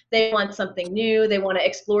house. They want something new. They want to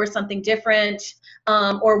explore something different.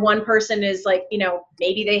 Or one person is like,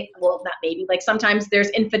 sometimes there's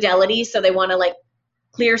infidelity, so they want to like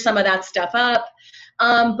clear some of that stuff up.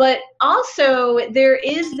 But also there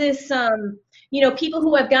is this, people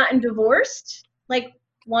who have gotten divorced like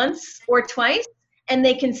once or twice, and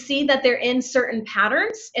they can see that they're in certain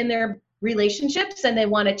patterns in their relationships and they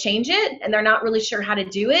want to change it, and they're not really sure how to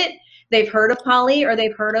do it. they've heard of poly, or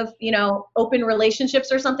they've heard of, open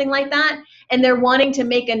relationships or something like that. And they're wanting to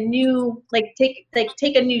make a new, take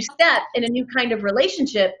a new step in a new kind of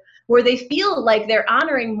relationship where they feel like they're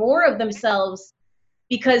honoring more of themselves,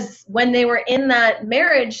 because when they were in that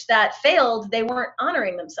marriage that failed, they weren't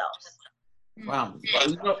honoring themselves. Wow.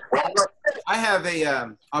 I have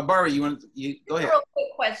a, Barbara, you go ahead. Real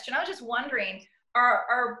quick question. I was just wondering,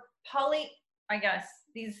 are poly, I guess,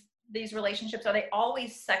 these relationships, are they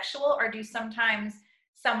always sexual, or do sometimes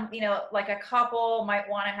some, like a couple might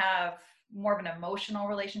want to have more of an emotional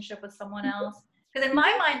relationship with someone else? Because in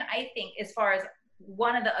my mind, I think, as far as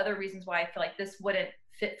one of the other reasons why I feel like this wouldn't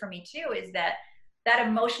fit for me too, is that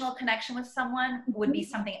emotional connection with someone would be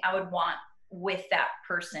something I would want with that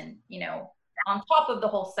person, on top of the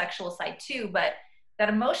whole sexual side too. But that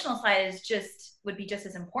emotional side would be just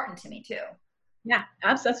as important to me too. Yeah,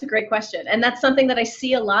 absolutely. That's a great question. And that's something that I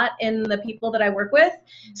see a lot in the people that I work with.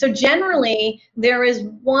 So generally there is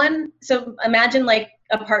so imagine like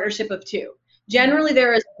a partnership of two. Generally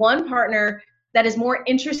there is one partner that is more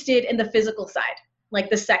interested in the physical side, like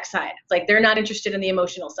the sex side. It's like they're not interested in the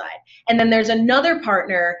emotional side. And then there's another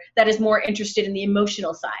partner that is more interested in the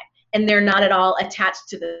emotional side, and they're not at all attached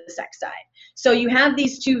to the sex side. So you have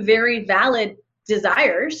these two very valid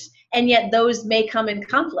desires, and yet those may come in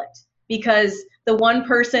conflict, because the one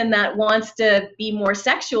person that wants to be more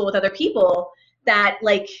sexual with other people, that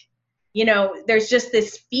there's just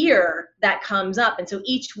this fear that comes up. And so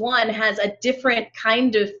each one has a different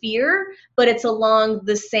kind of fear, but it's along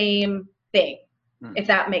the same thing, if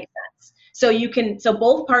that makes sense. So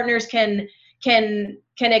both partners can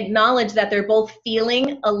acknowledge that they're both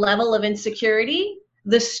feeling a level of insecurity.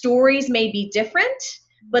 The stories may be different,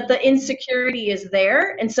 but the insecurity is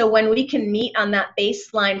there. And so when we can meet on that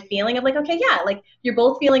baseline feeling of like, okay, yeah, like you're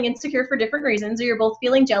both feeling insecure for different reasons, or you're both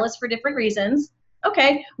feeling jealous for different reasons.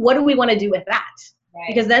 Okay, what do we want to do with that? Right.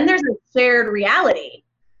 Because then there's a shared reality.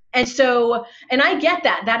 And I get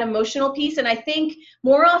that emotional piece. And I think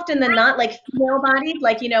more often than not, like female bodied,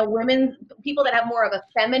 women, people that have more of a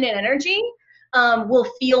feminine energy, will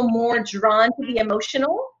feel more drawn to the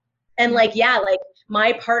emotional. And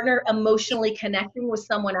my partner emotionally connecting with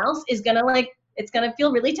someone else is it's gonna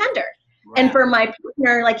feel really tender. Right. And for my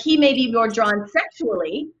partner, he may be more drawn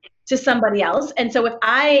sexually to somebody else. And so if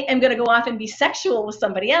I am gonna go off and be sexual with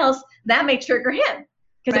somebody else, that may trigger him,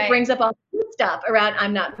 because It brings up all this stuff around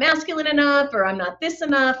I'm not masculine enough, or I'm not this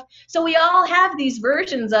enough. So we all have these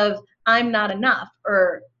versions of I'm not enough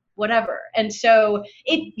or whatever. And so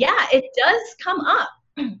it does come up.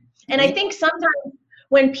 And I think sometimes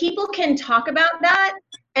when people can talk about that,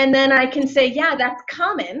 and then I can say, yeah, that's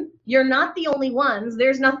common. You're not the only ones.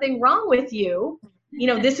 There's nothing wrong with you.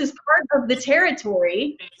 This is part of the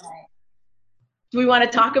territory. Do we want to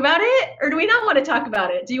talk about it, or do we not want to talk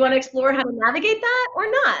about it? Do you want to explore how to navigate that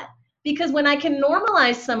or not? Because when I can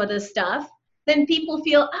normalize some of this stuff, then people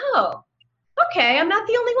feel, oh, okay, I'm not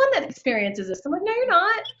the only one that experiences this. I'm like, no, you're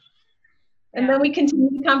not. And then we continue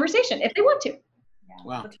the conversation if they want to.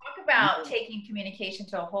 Wow. So talk about taking communication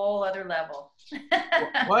to a whole other level.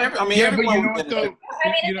 But you know what though?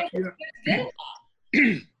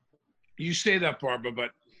 You say that, Barbara, but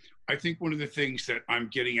I think one of the things that I'm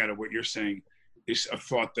getting at of what you're saying is a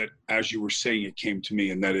thought that, as you were saying, it came to me,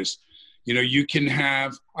 and that is, you can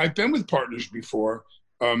have. I've been with partners before.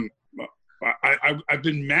 I've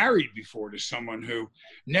been married before to someone who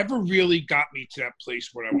never really got me to that place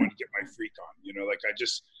where I want to get my freak on.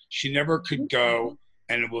 She never could go.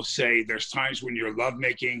 And it will say there's times when you're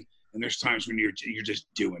lovemaking, and there's times when you're just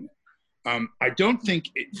doing it. I don't think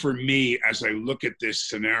for me, as I look at this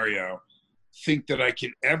scenario, think that I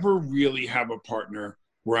can ever really have a partner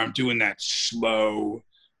where I'm doing that slow,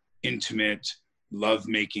 intimate,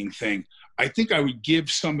 lovemaking thing. I think I would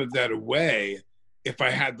give some of that away if I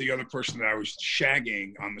had the other person that I was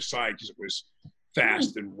shagging on the side, because it was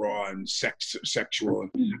fast and raw and sexual.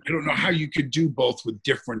 And I don't know how you could do both with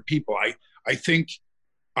different people. I think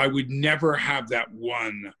I would never have that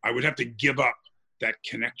one. I would have to give up that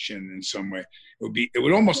connection in some way. It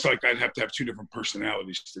would almost like I'd have to have two different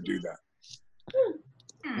personalities to do that.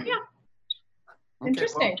 Yeah. Okay,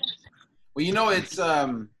 Interesting. Well, it's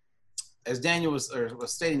as Daniel was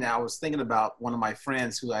stating now, I was thinking about one of my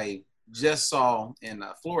friends who I just saw in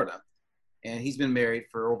Florida, and he's been married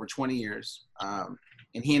for over 20 years. And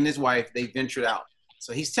he and his wife, they ventured out.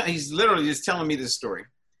 So he's literally just telling me this story.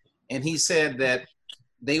 And he said that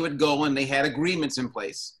they would go and they had agreements in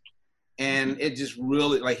place. And it just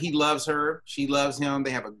really, he loves her, she loves him.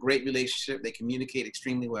 They have a great relationship. They communicate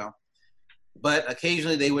extremely well. But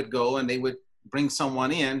occasionally they would go and they would bring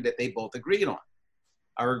someone in that they both agreed on,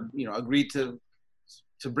 or, agreed to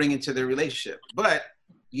to bring into their relationship. But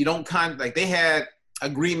you don't like they had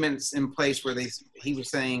agreements in place where he was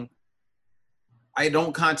saying, I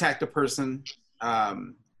don't contact a person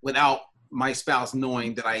without my spouse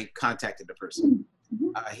knowing that I contacted the person.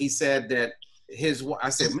 He said that I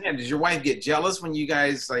said, man, does your wife get jealous when you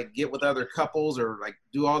guys like get with other couples or like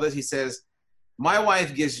do all this? He says, my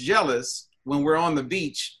wife gets jealous when we're on the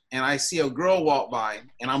beach and I see a girl walk by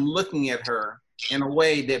and I'm looking at her in a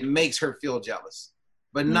way that makes her feel jealous,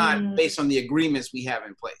 but not based on the agreements we have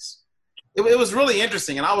in place. It was really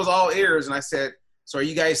interesting. And I was all ears and I said, so are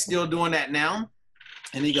you guys still doing that now?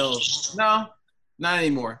 And he goes, no, not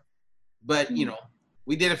anymore. But you know,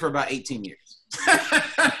 we did it for about 18 years.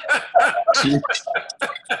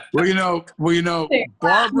 Well, you know,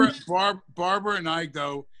 Barbara and I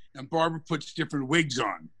go, and Barbara puts different wigs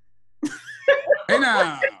on. Hey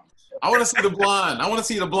now, I want to see the blonde. I want to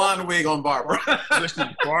see the blonde wig on Barbara.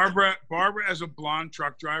 Listen, Barbara as a blonde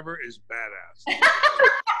truck driver is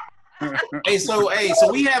badass.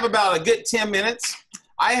 So we have about a good 10 minutes.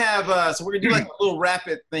 I have so we're gonna do like a little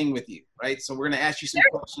rapid thing with you, right? So we're gonna ask you some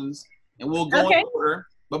questions, and we'll go in order.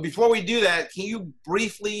 But before we do that, can you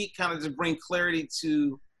briefly kind of just bring clarity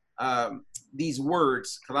to these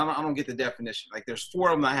words? Because I don't get the definition. Like there's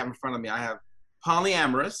 4 of them I have in front of me. I have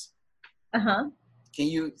polyamorous. Can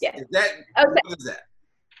you? Yeah. What is that?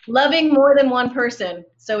 Loving more than one person.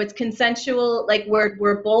 So it's consensual, like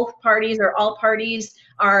where both parties or all parties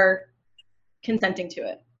are consenting to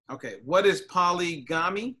it. Okay. What is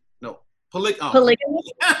polygamy? No. Polygamy.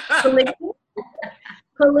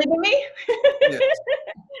 Polygamy? Yes.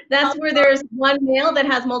 That's where there's one male that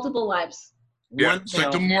has multiple wives. Yeah, it's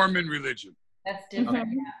like the Mormon religion. That's different.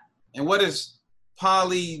 Mhm. And what is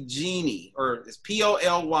polygyny? Or is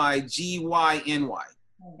Polygyny?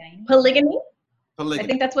 Polygamy? Polygamy. I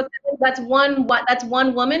think that's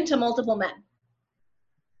one woman to multiple men.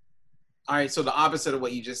 All right, so the opposite of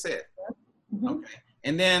what you just said. Okay.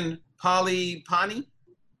 And then polypony?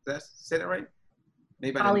 Say that right?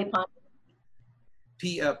 Maybe Polypony.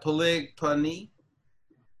 Polypony.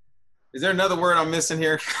 Is there another word I'm missing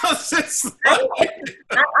here? I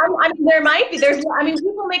mean, there might be.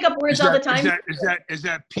 People make up words all the time. Is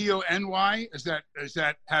that PONY? Is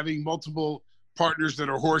that having multiple partners that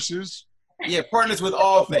are horses? Yeah, partners with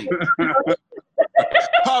all things.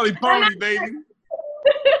 Polypony, baby.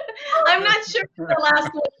 I'm not sure what the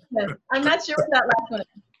last one is. I'm not sure what that last one is.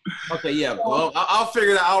 Okay, yeah. Well, I'll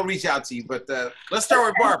figure it out. I'll reach out to you. But let's start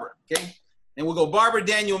with Barbara, okay? And we'll go Barbara,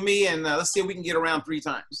 Daniel, me, and let's see if we can get around 3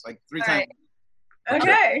 times. Like 3 times. Right.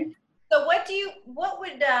 Okay. So what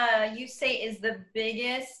would you say is the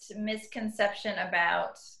biggest misconception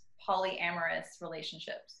about polyamorous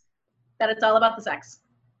relationships? That it's all about the sex.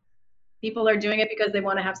 People are doing it because they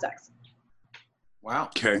want to have sex. Wow.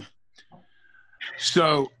 Okay.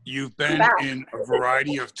 So you've been in a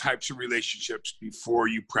variety of types of relationships before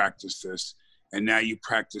you practice this, and now you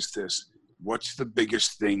practice this. What's the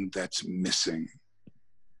biggest thing that's missing?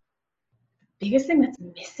 Biggest thing that's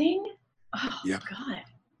missing? Oh, yeah. God.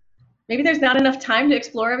 Maybe there's not enough time to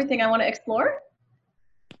explore everything I want to explore?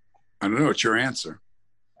 I don't know. It's your answer.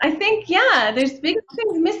 I think, yeah, there's big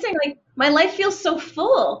things missing. Like, my life feels so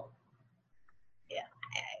full.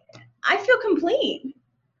 I feel complete.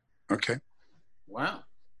 Okay. Wow.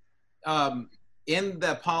 In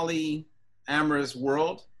the polyamorous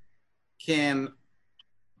world,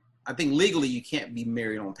 I think legally you can't be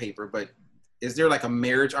married on paper, but is there like a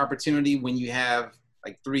marriage opportunity when you have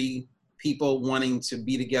like 3 people wanting to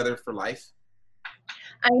be together for life?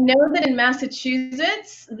 I know that in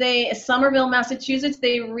Massachusetts, Somerville, Massachusetts,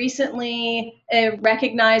 they recently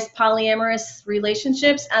recognized polyamorous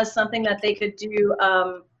relationships as something that they could do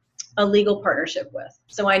a legal partnership with.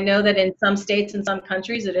 So I know that in some states and some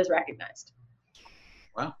countries it is recognized.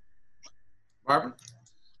 Wow. Barbara?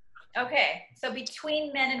 Okay, so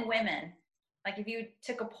between men and women, like if you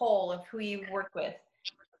took a poll of who you work with,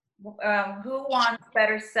 who wants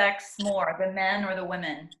better sex more, the men or the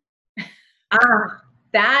women?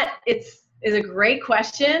 That is a great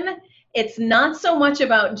question. It's not so much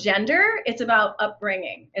about gender, it's about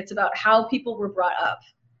upbringing. It's about how people were brought up.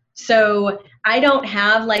 So I don't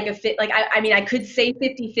have like I could say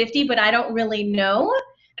 50-50, but I don't really know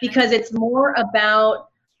because it's more about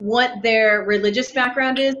what their religious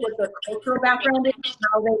background is, what their cultural background is,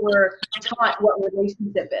 how they were taught what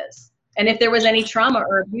relationship is. And if there was any trauma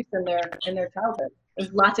or abuse in their childhood.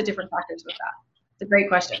 There's lots of different factors with that. It's a great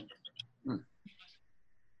question.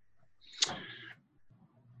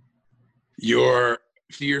 You're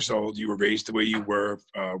 50 years old. You were raised the way you were,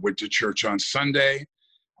 went to church on Sunday.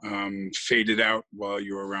 faded out while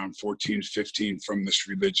you were around 14, 15 from this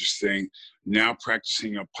religious thing, now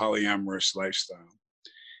practicing a polyamorous lifestyle.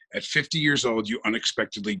 At 50 years old, you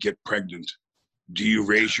unexpectedly get pregnant. Do you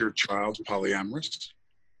raise your child polyamorous?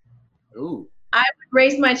 Ooh. I would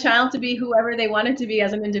raise my child to be whoever they wanted to be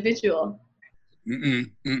as an individual.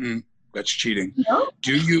 That's cheating. No?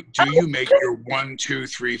 Do you make your 1, 2,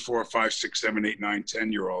 3, 4, 5, 6, 7, 8, 9,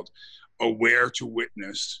 10-year-old aware to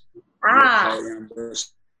witness your polyamorous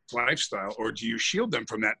lifestyle, or do you shield them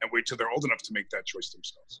from that and wait till they're old enough to make that choice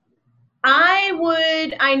themselves? I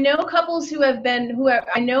know couples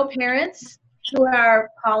I know parents who are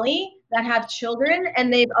poly that have children,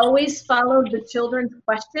 and they've always followed the children's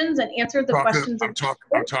questions and answered the questions. I'm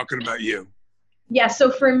talking about you. Yeah,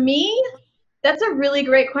 so for me, that's a really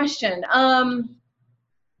great question. I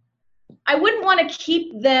wouldn't want to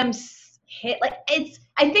keep them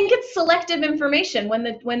I think it's selective information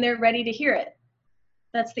when they're ready to hear it.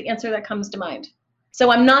 That's the answer that comes to mind.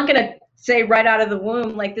 So I'm not going to say right out of the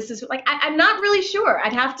womb, like, this is like, I'm not really sure.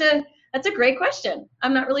 That's a great question.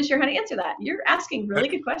 I'm not really sure how to answer that. You're asking really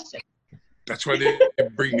good questions. That's why they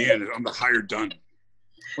bring me in. I'm the hired done.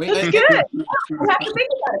 That's good. Yeah, I have to think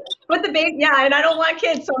about it. Put the baby, yeah, and I don't want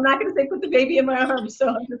kids, so I'm not going to say put the baby in my arms. So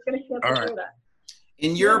I'm just going to cancel that.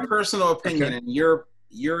 In your personal opinion and your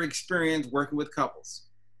experience working with couples,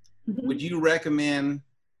 would you recommend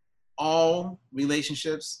all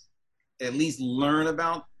relationships at least learn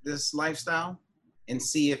about this lifestyle and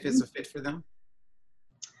see if it's a fit for them?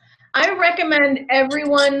 I recommend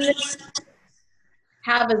everyone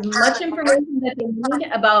have as much information that they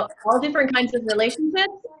need about all different kinds of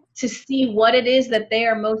relationships to see what it is that they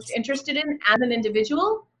are most interested in as an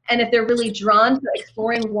individual. And if they're really drawn to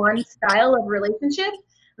exploring one style of relationship,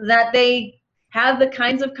 that they have the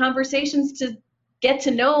kinds of conversations to get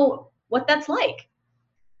to know what that's like.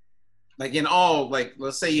 Like in all, like,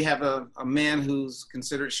 let's say you have a man who's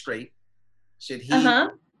considered straight. Should he,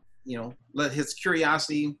 let his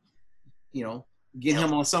curiosity, get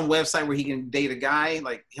him on some website where he can date a guy?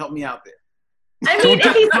 Like, help me out there. I mean,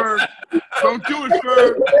 if he's don't do it,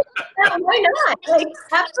 sir. Why not? Like,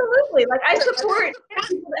 absolutely. Like, I support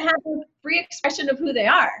people that have the free expression of who they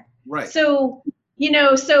are. Right. So,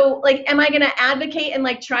 like, am I going to advocate and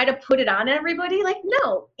like try to put it on everybody? Like,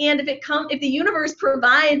 no. And if the universe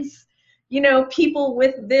provides, people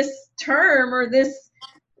with this term or this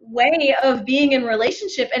way of being in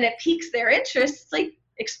relationship and it piques their interest, like,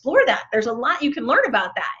 explore that. There's a lot you can learn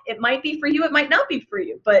about that. It might be for you, it might not be for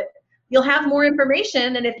you, but you'll have more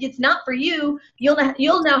information. And if it's not for you, you'll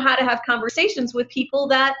know how to have conversations with people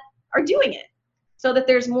that are doing it, so that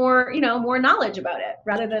there's more, more knowledge about it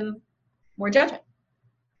rather than more judgment.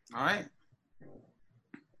 All right.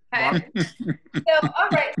 Okay. All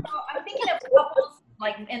right. So I'm thinking of couples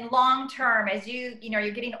like in long term, as you're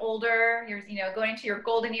getting older, you're going into your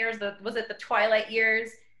golden years. Was it the twilight years?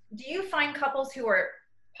 Do you find couples who are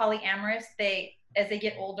polyamorous, as they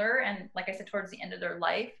get older and, like I said, towards the end of their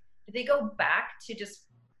life, do they go back to just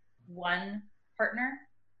one partner?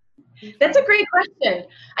 That's a great question.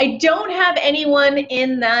 I don't have anyone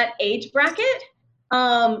in that age bracket.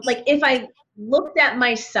 Like, if I looked at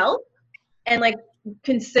myself and like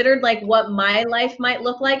considered like what my life might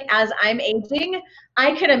look like as I'm aging,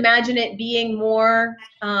 I could imagine it being more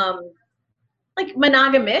like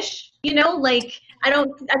monogamish, like I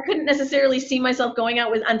couldn't necessarily see myself going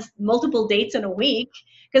out on multiple dates in a week,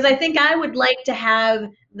 because I think I would like to have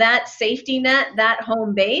that safety net, that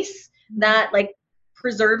home base, that like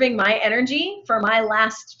preserving my energy for my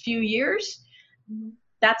last few years.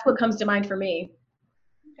 That's what comes to mind for me.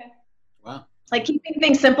 Okay. Wow. Like keeping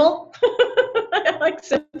things simple. I like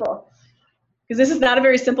simple, because this is not a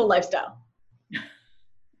very simple lifestyle.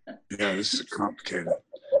 Yeah, this is complicated.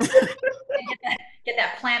 Get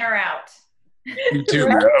that planner out. Me too,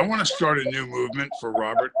 man. I want to start a new movement for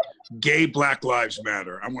Robert. Gay Black Lives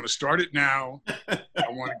Matter. I want to start it now. I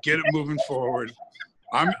want to get it moving forward.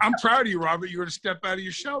 I'm proud of you, Robert. You're going to step out of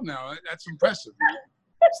your shell now. That's impressive, man.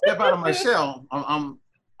 Step out of my shell. I'm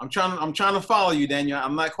trying to follow you, Daniel.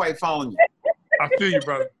 I'm not quite following you. I feel you,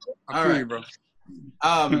 brother. I feel you, bro.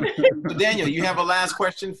 So Daniel, you have a last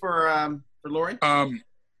question for Lori?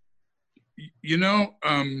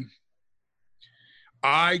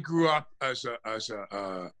 I grew up as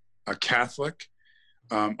a Catholic.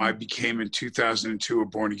 I became in 2002 a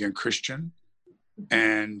born again Christian,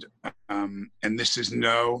 and this is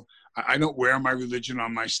I don't wear my religion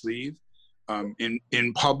on my sleeve.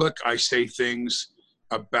 In public, I say things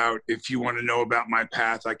about, if you want to know about my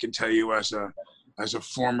path, I can tell you as a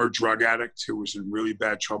former drug addict who was in really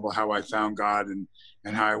bad trouble, how I found God and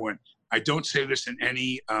how I went. I don't say this in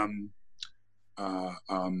any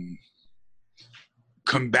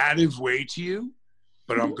combative way to you,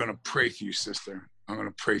 but I'm going to pray for you, sister. I'm going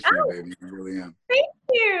to pray for you, baby. I really am. Thank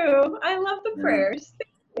you. I love the prayers.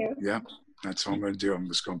 Thank you. Yeah, that's what I'm going to do. I'm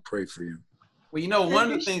just going to pray for you. Well, you know,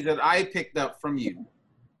 one of the things that I picked up from you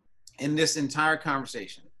in this entire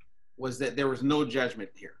conversation was that there was no judgment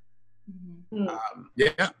here.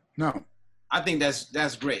 Yeah, no. I think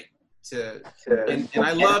that's great. And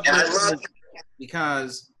I love this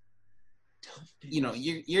because, you know,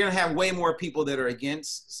 you're going to have way more people that are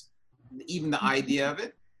against even the idea of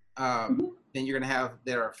it than you're going to have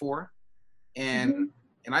that are for. And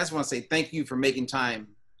I just want to say thank you for making time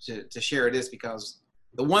to share this, because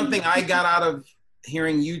the one thing I got out of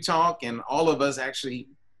hearing you talk, and all of us actually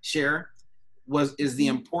share, is the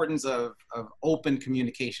importance of open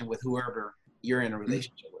communication with whoever you're in a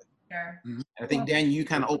relationship with. Sure. And I think, Dan, you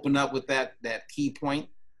kind of opened up with that key point.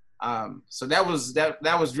 So that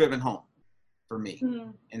was driven home for me.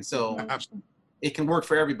 And so it can work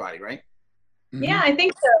for everybody, right? Yeah, I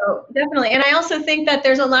think so, definitely. And I also think that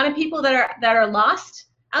there's a lot of people that are lost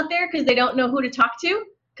out there because they don't know who to talk to,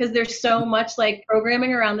 because there's so much like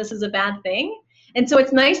programming around this is a bad thing. And so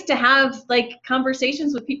it's nice to have like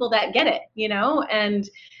conversations with people that get it, you know, and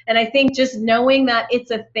I think just knowing that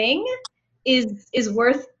it's a thing is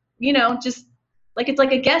worth, you know, just like, it's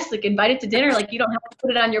like a guest, like invited to dinner, like you don't have to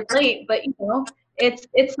put it on your plate, but you know, it's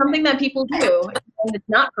something that people do, and it's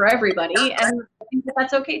not for everybody. And I think that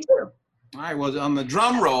that's okay too. All right, well, on the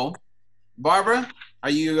drum roll, Barbara, are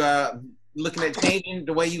you looking at changing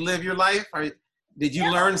the way you live your life? Did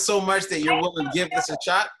you learn so much that you're willing to give this a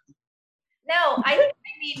shot? No,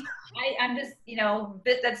 I'm just, you know,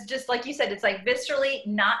 that's just like you said, it's like viscerally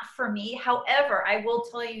not for me. However, I will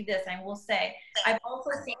tell you this, I will say, I've also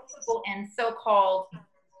seen people in so-called,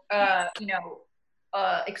 you know,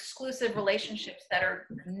 exclusive relationships that are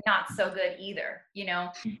not so good either, you know,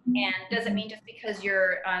 and doesn't mean just because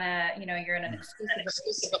you're on a, you know, you're in an exclusive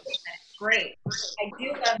relationship that it's great. I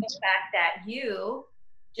do love the fact that you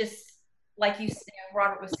just, like you said,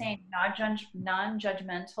 Robert was saying,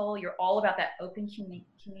 non-judgmental. You're all about that open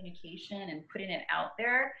communication and putting it out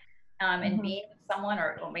there, and being with someone,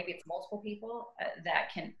 or maybe it's multiple people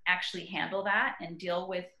that can actually handle that and deal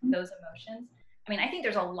with those emotions. I mean, I think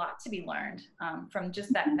there's a lot to be learned from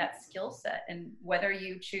just that skill set, and whether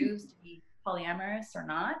you choose to be polyamorous or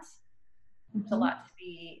not, there's a lot to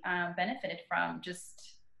be benefited from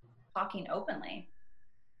just talking openly.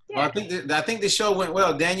 Well, I think the show went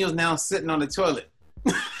well. Daniel's now sitting on the toilet.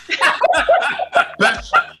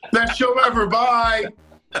 Best show ever. Bye.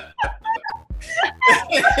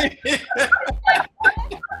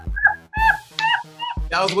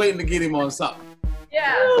 I was waiting to get him on something.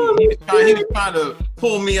 Yeah. He was trying to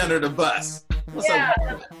pull me under the bus. What's up?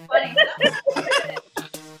 That's funny.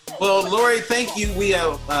 Well, Lori, thank you.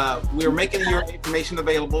 We're making your information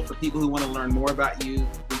available for people who want to learn more about you,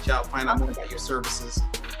 reach out, find out more about your services.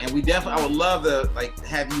 And I would love to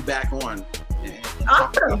have you back on.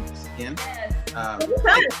 Awesome. Again. Yeah.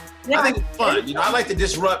 I think it's fun. You know, I like to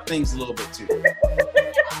disrupt things a little bit too.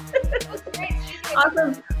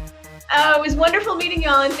 Awesome. It was wonderful meeting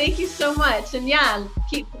y'all, and thank you so much. And yeah,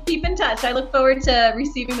 keep in touch. I look forward to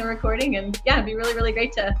receiving the recording, and yeah, it'd be really, really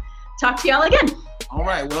great to talk to y'all again. All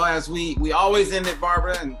right. Well, as we always end it,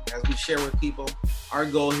 Barbara, and as we share with people, our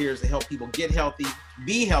goal here is to help people get healthy,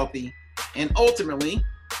 be healthy, and ultimately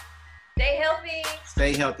stay healthy.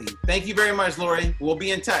 Stay healthy. Thank you very much, Lori. We'll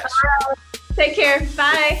be in touch. Take care.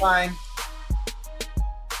 Bye. Bye.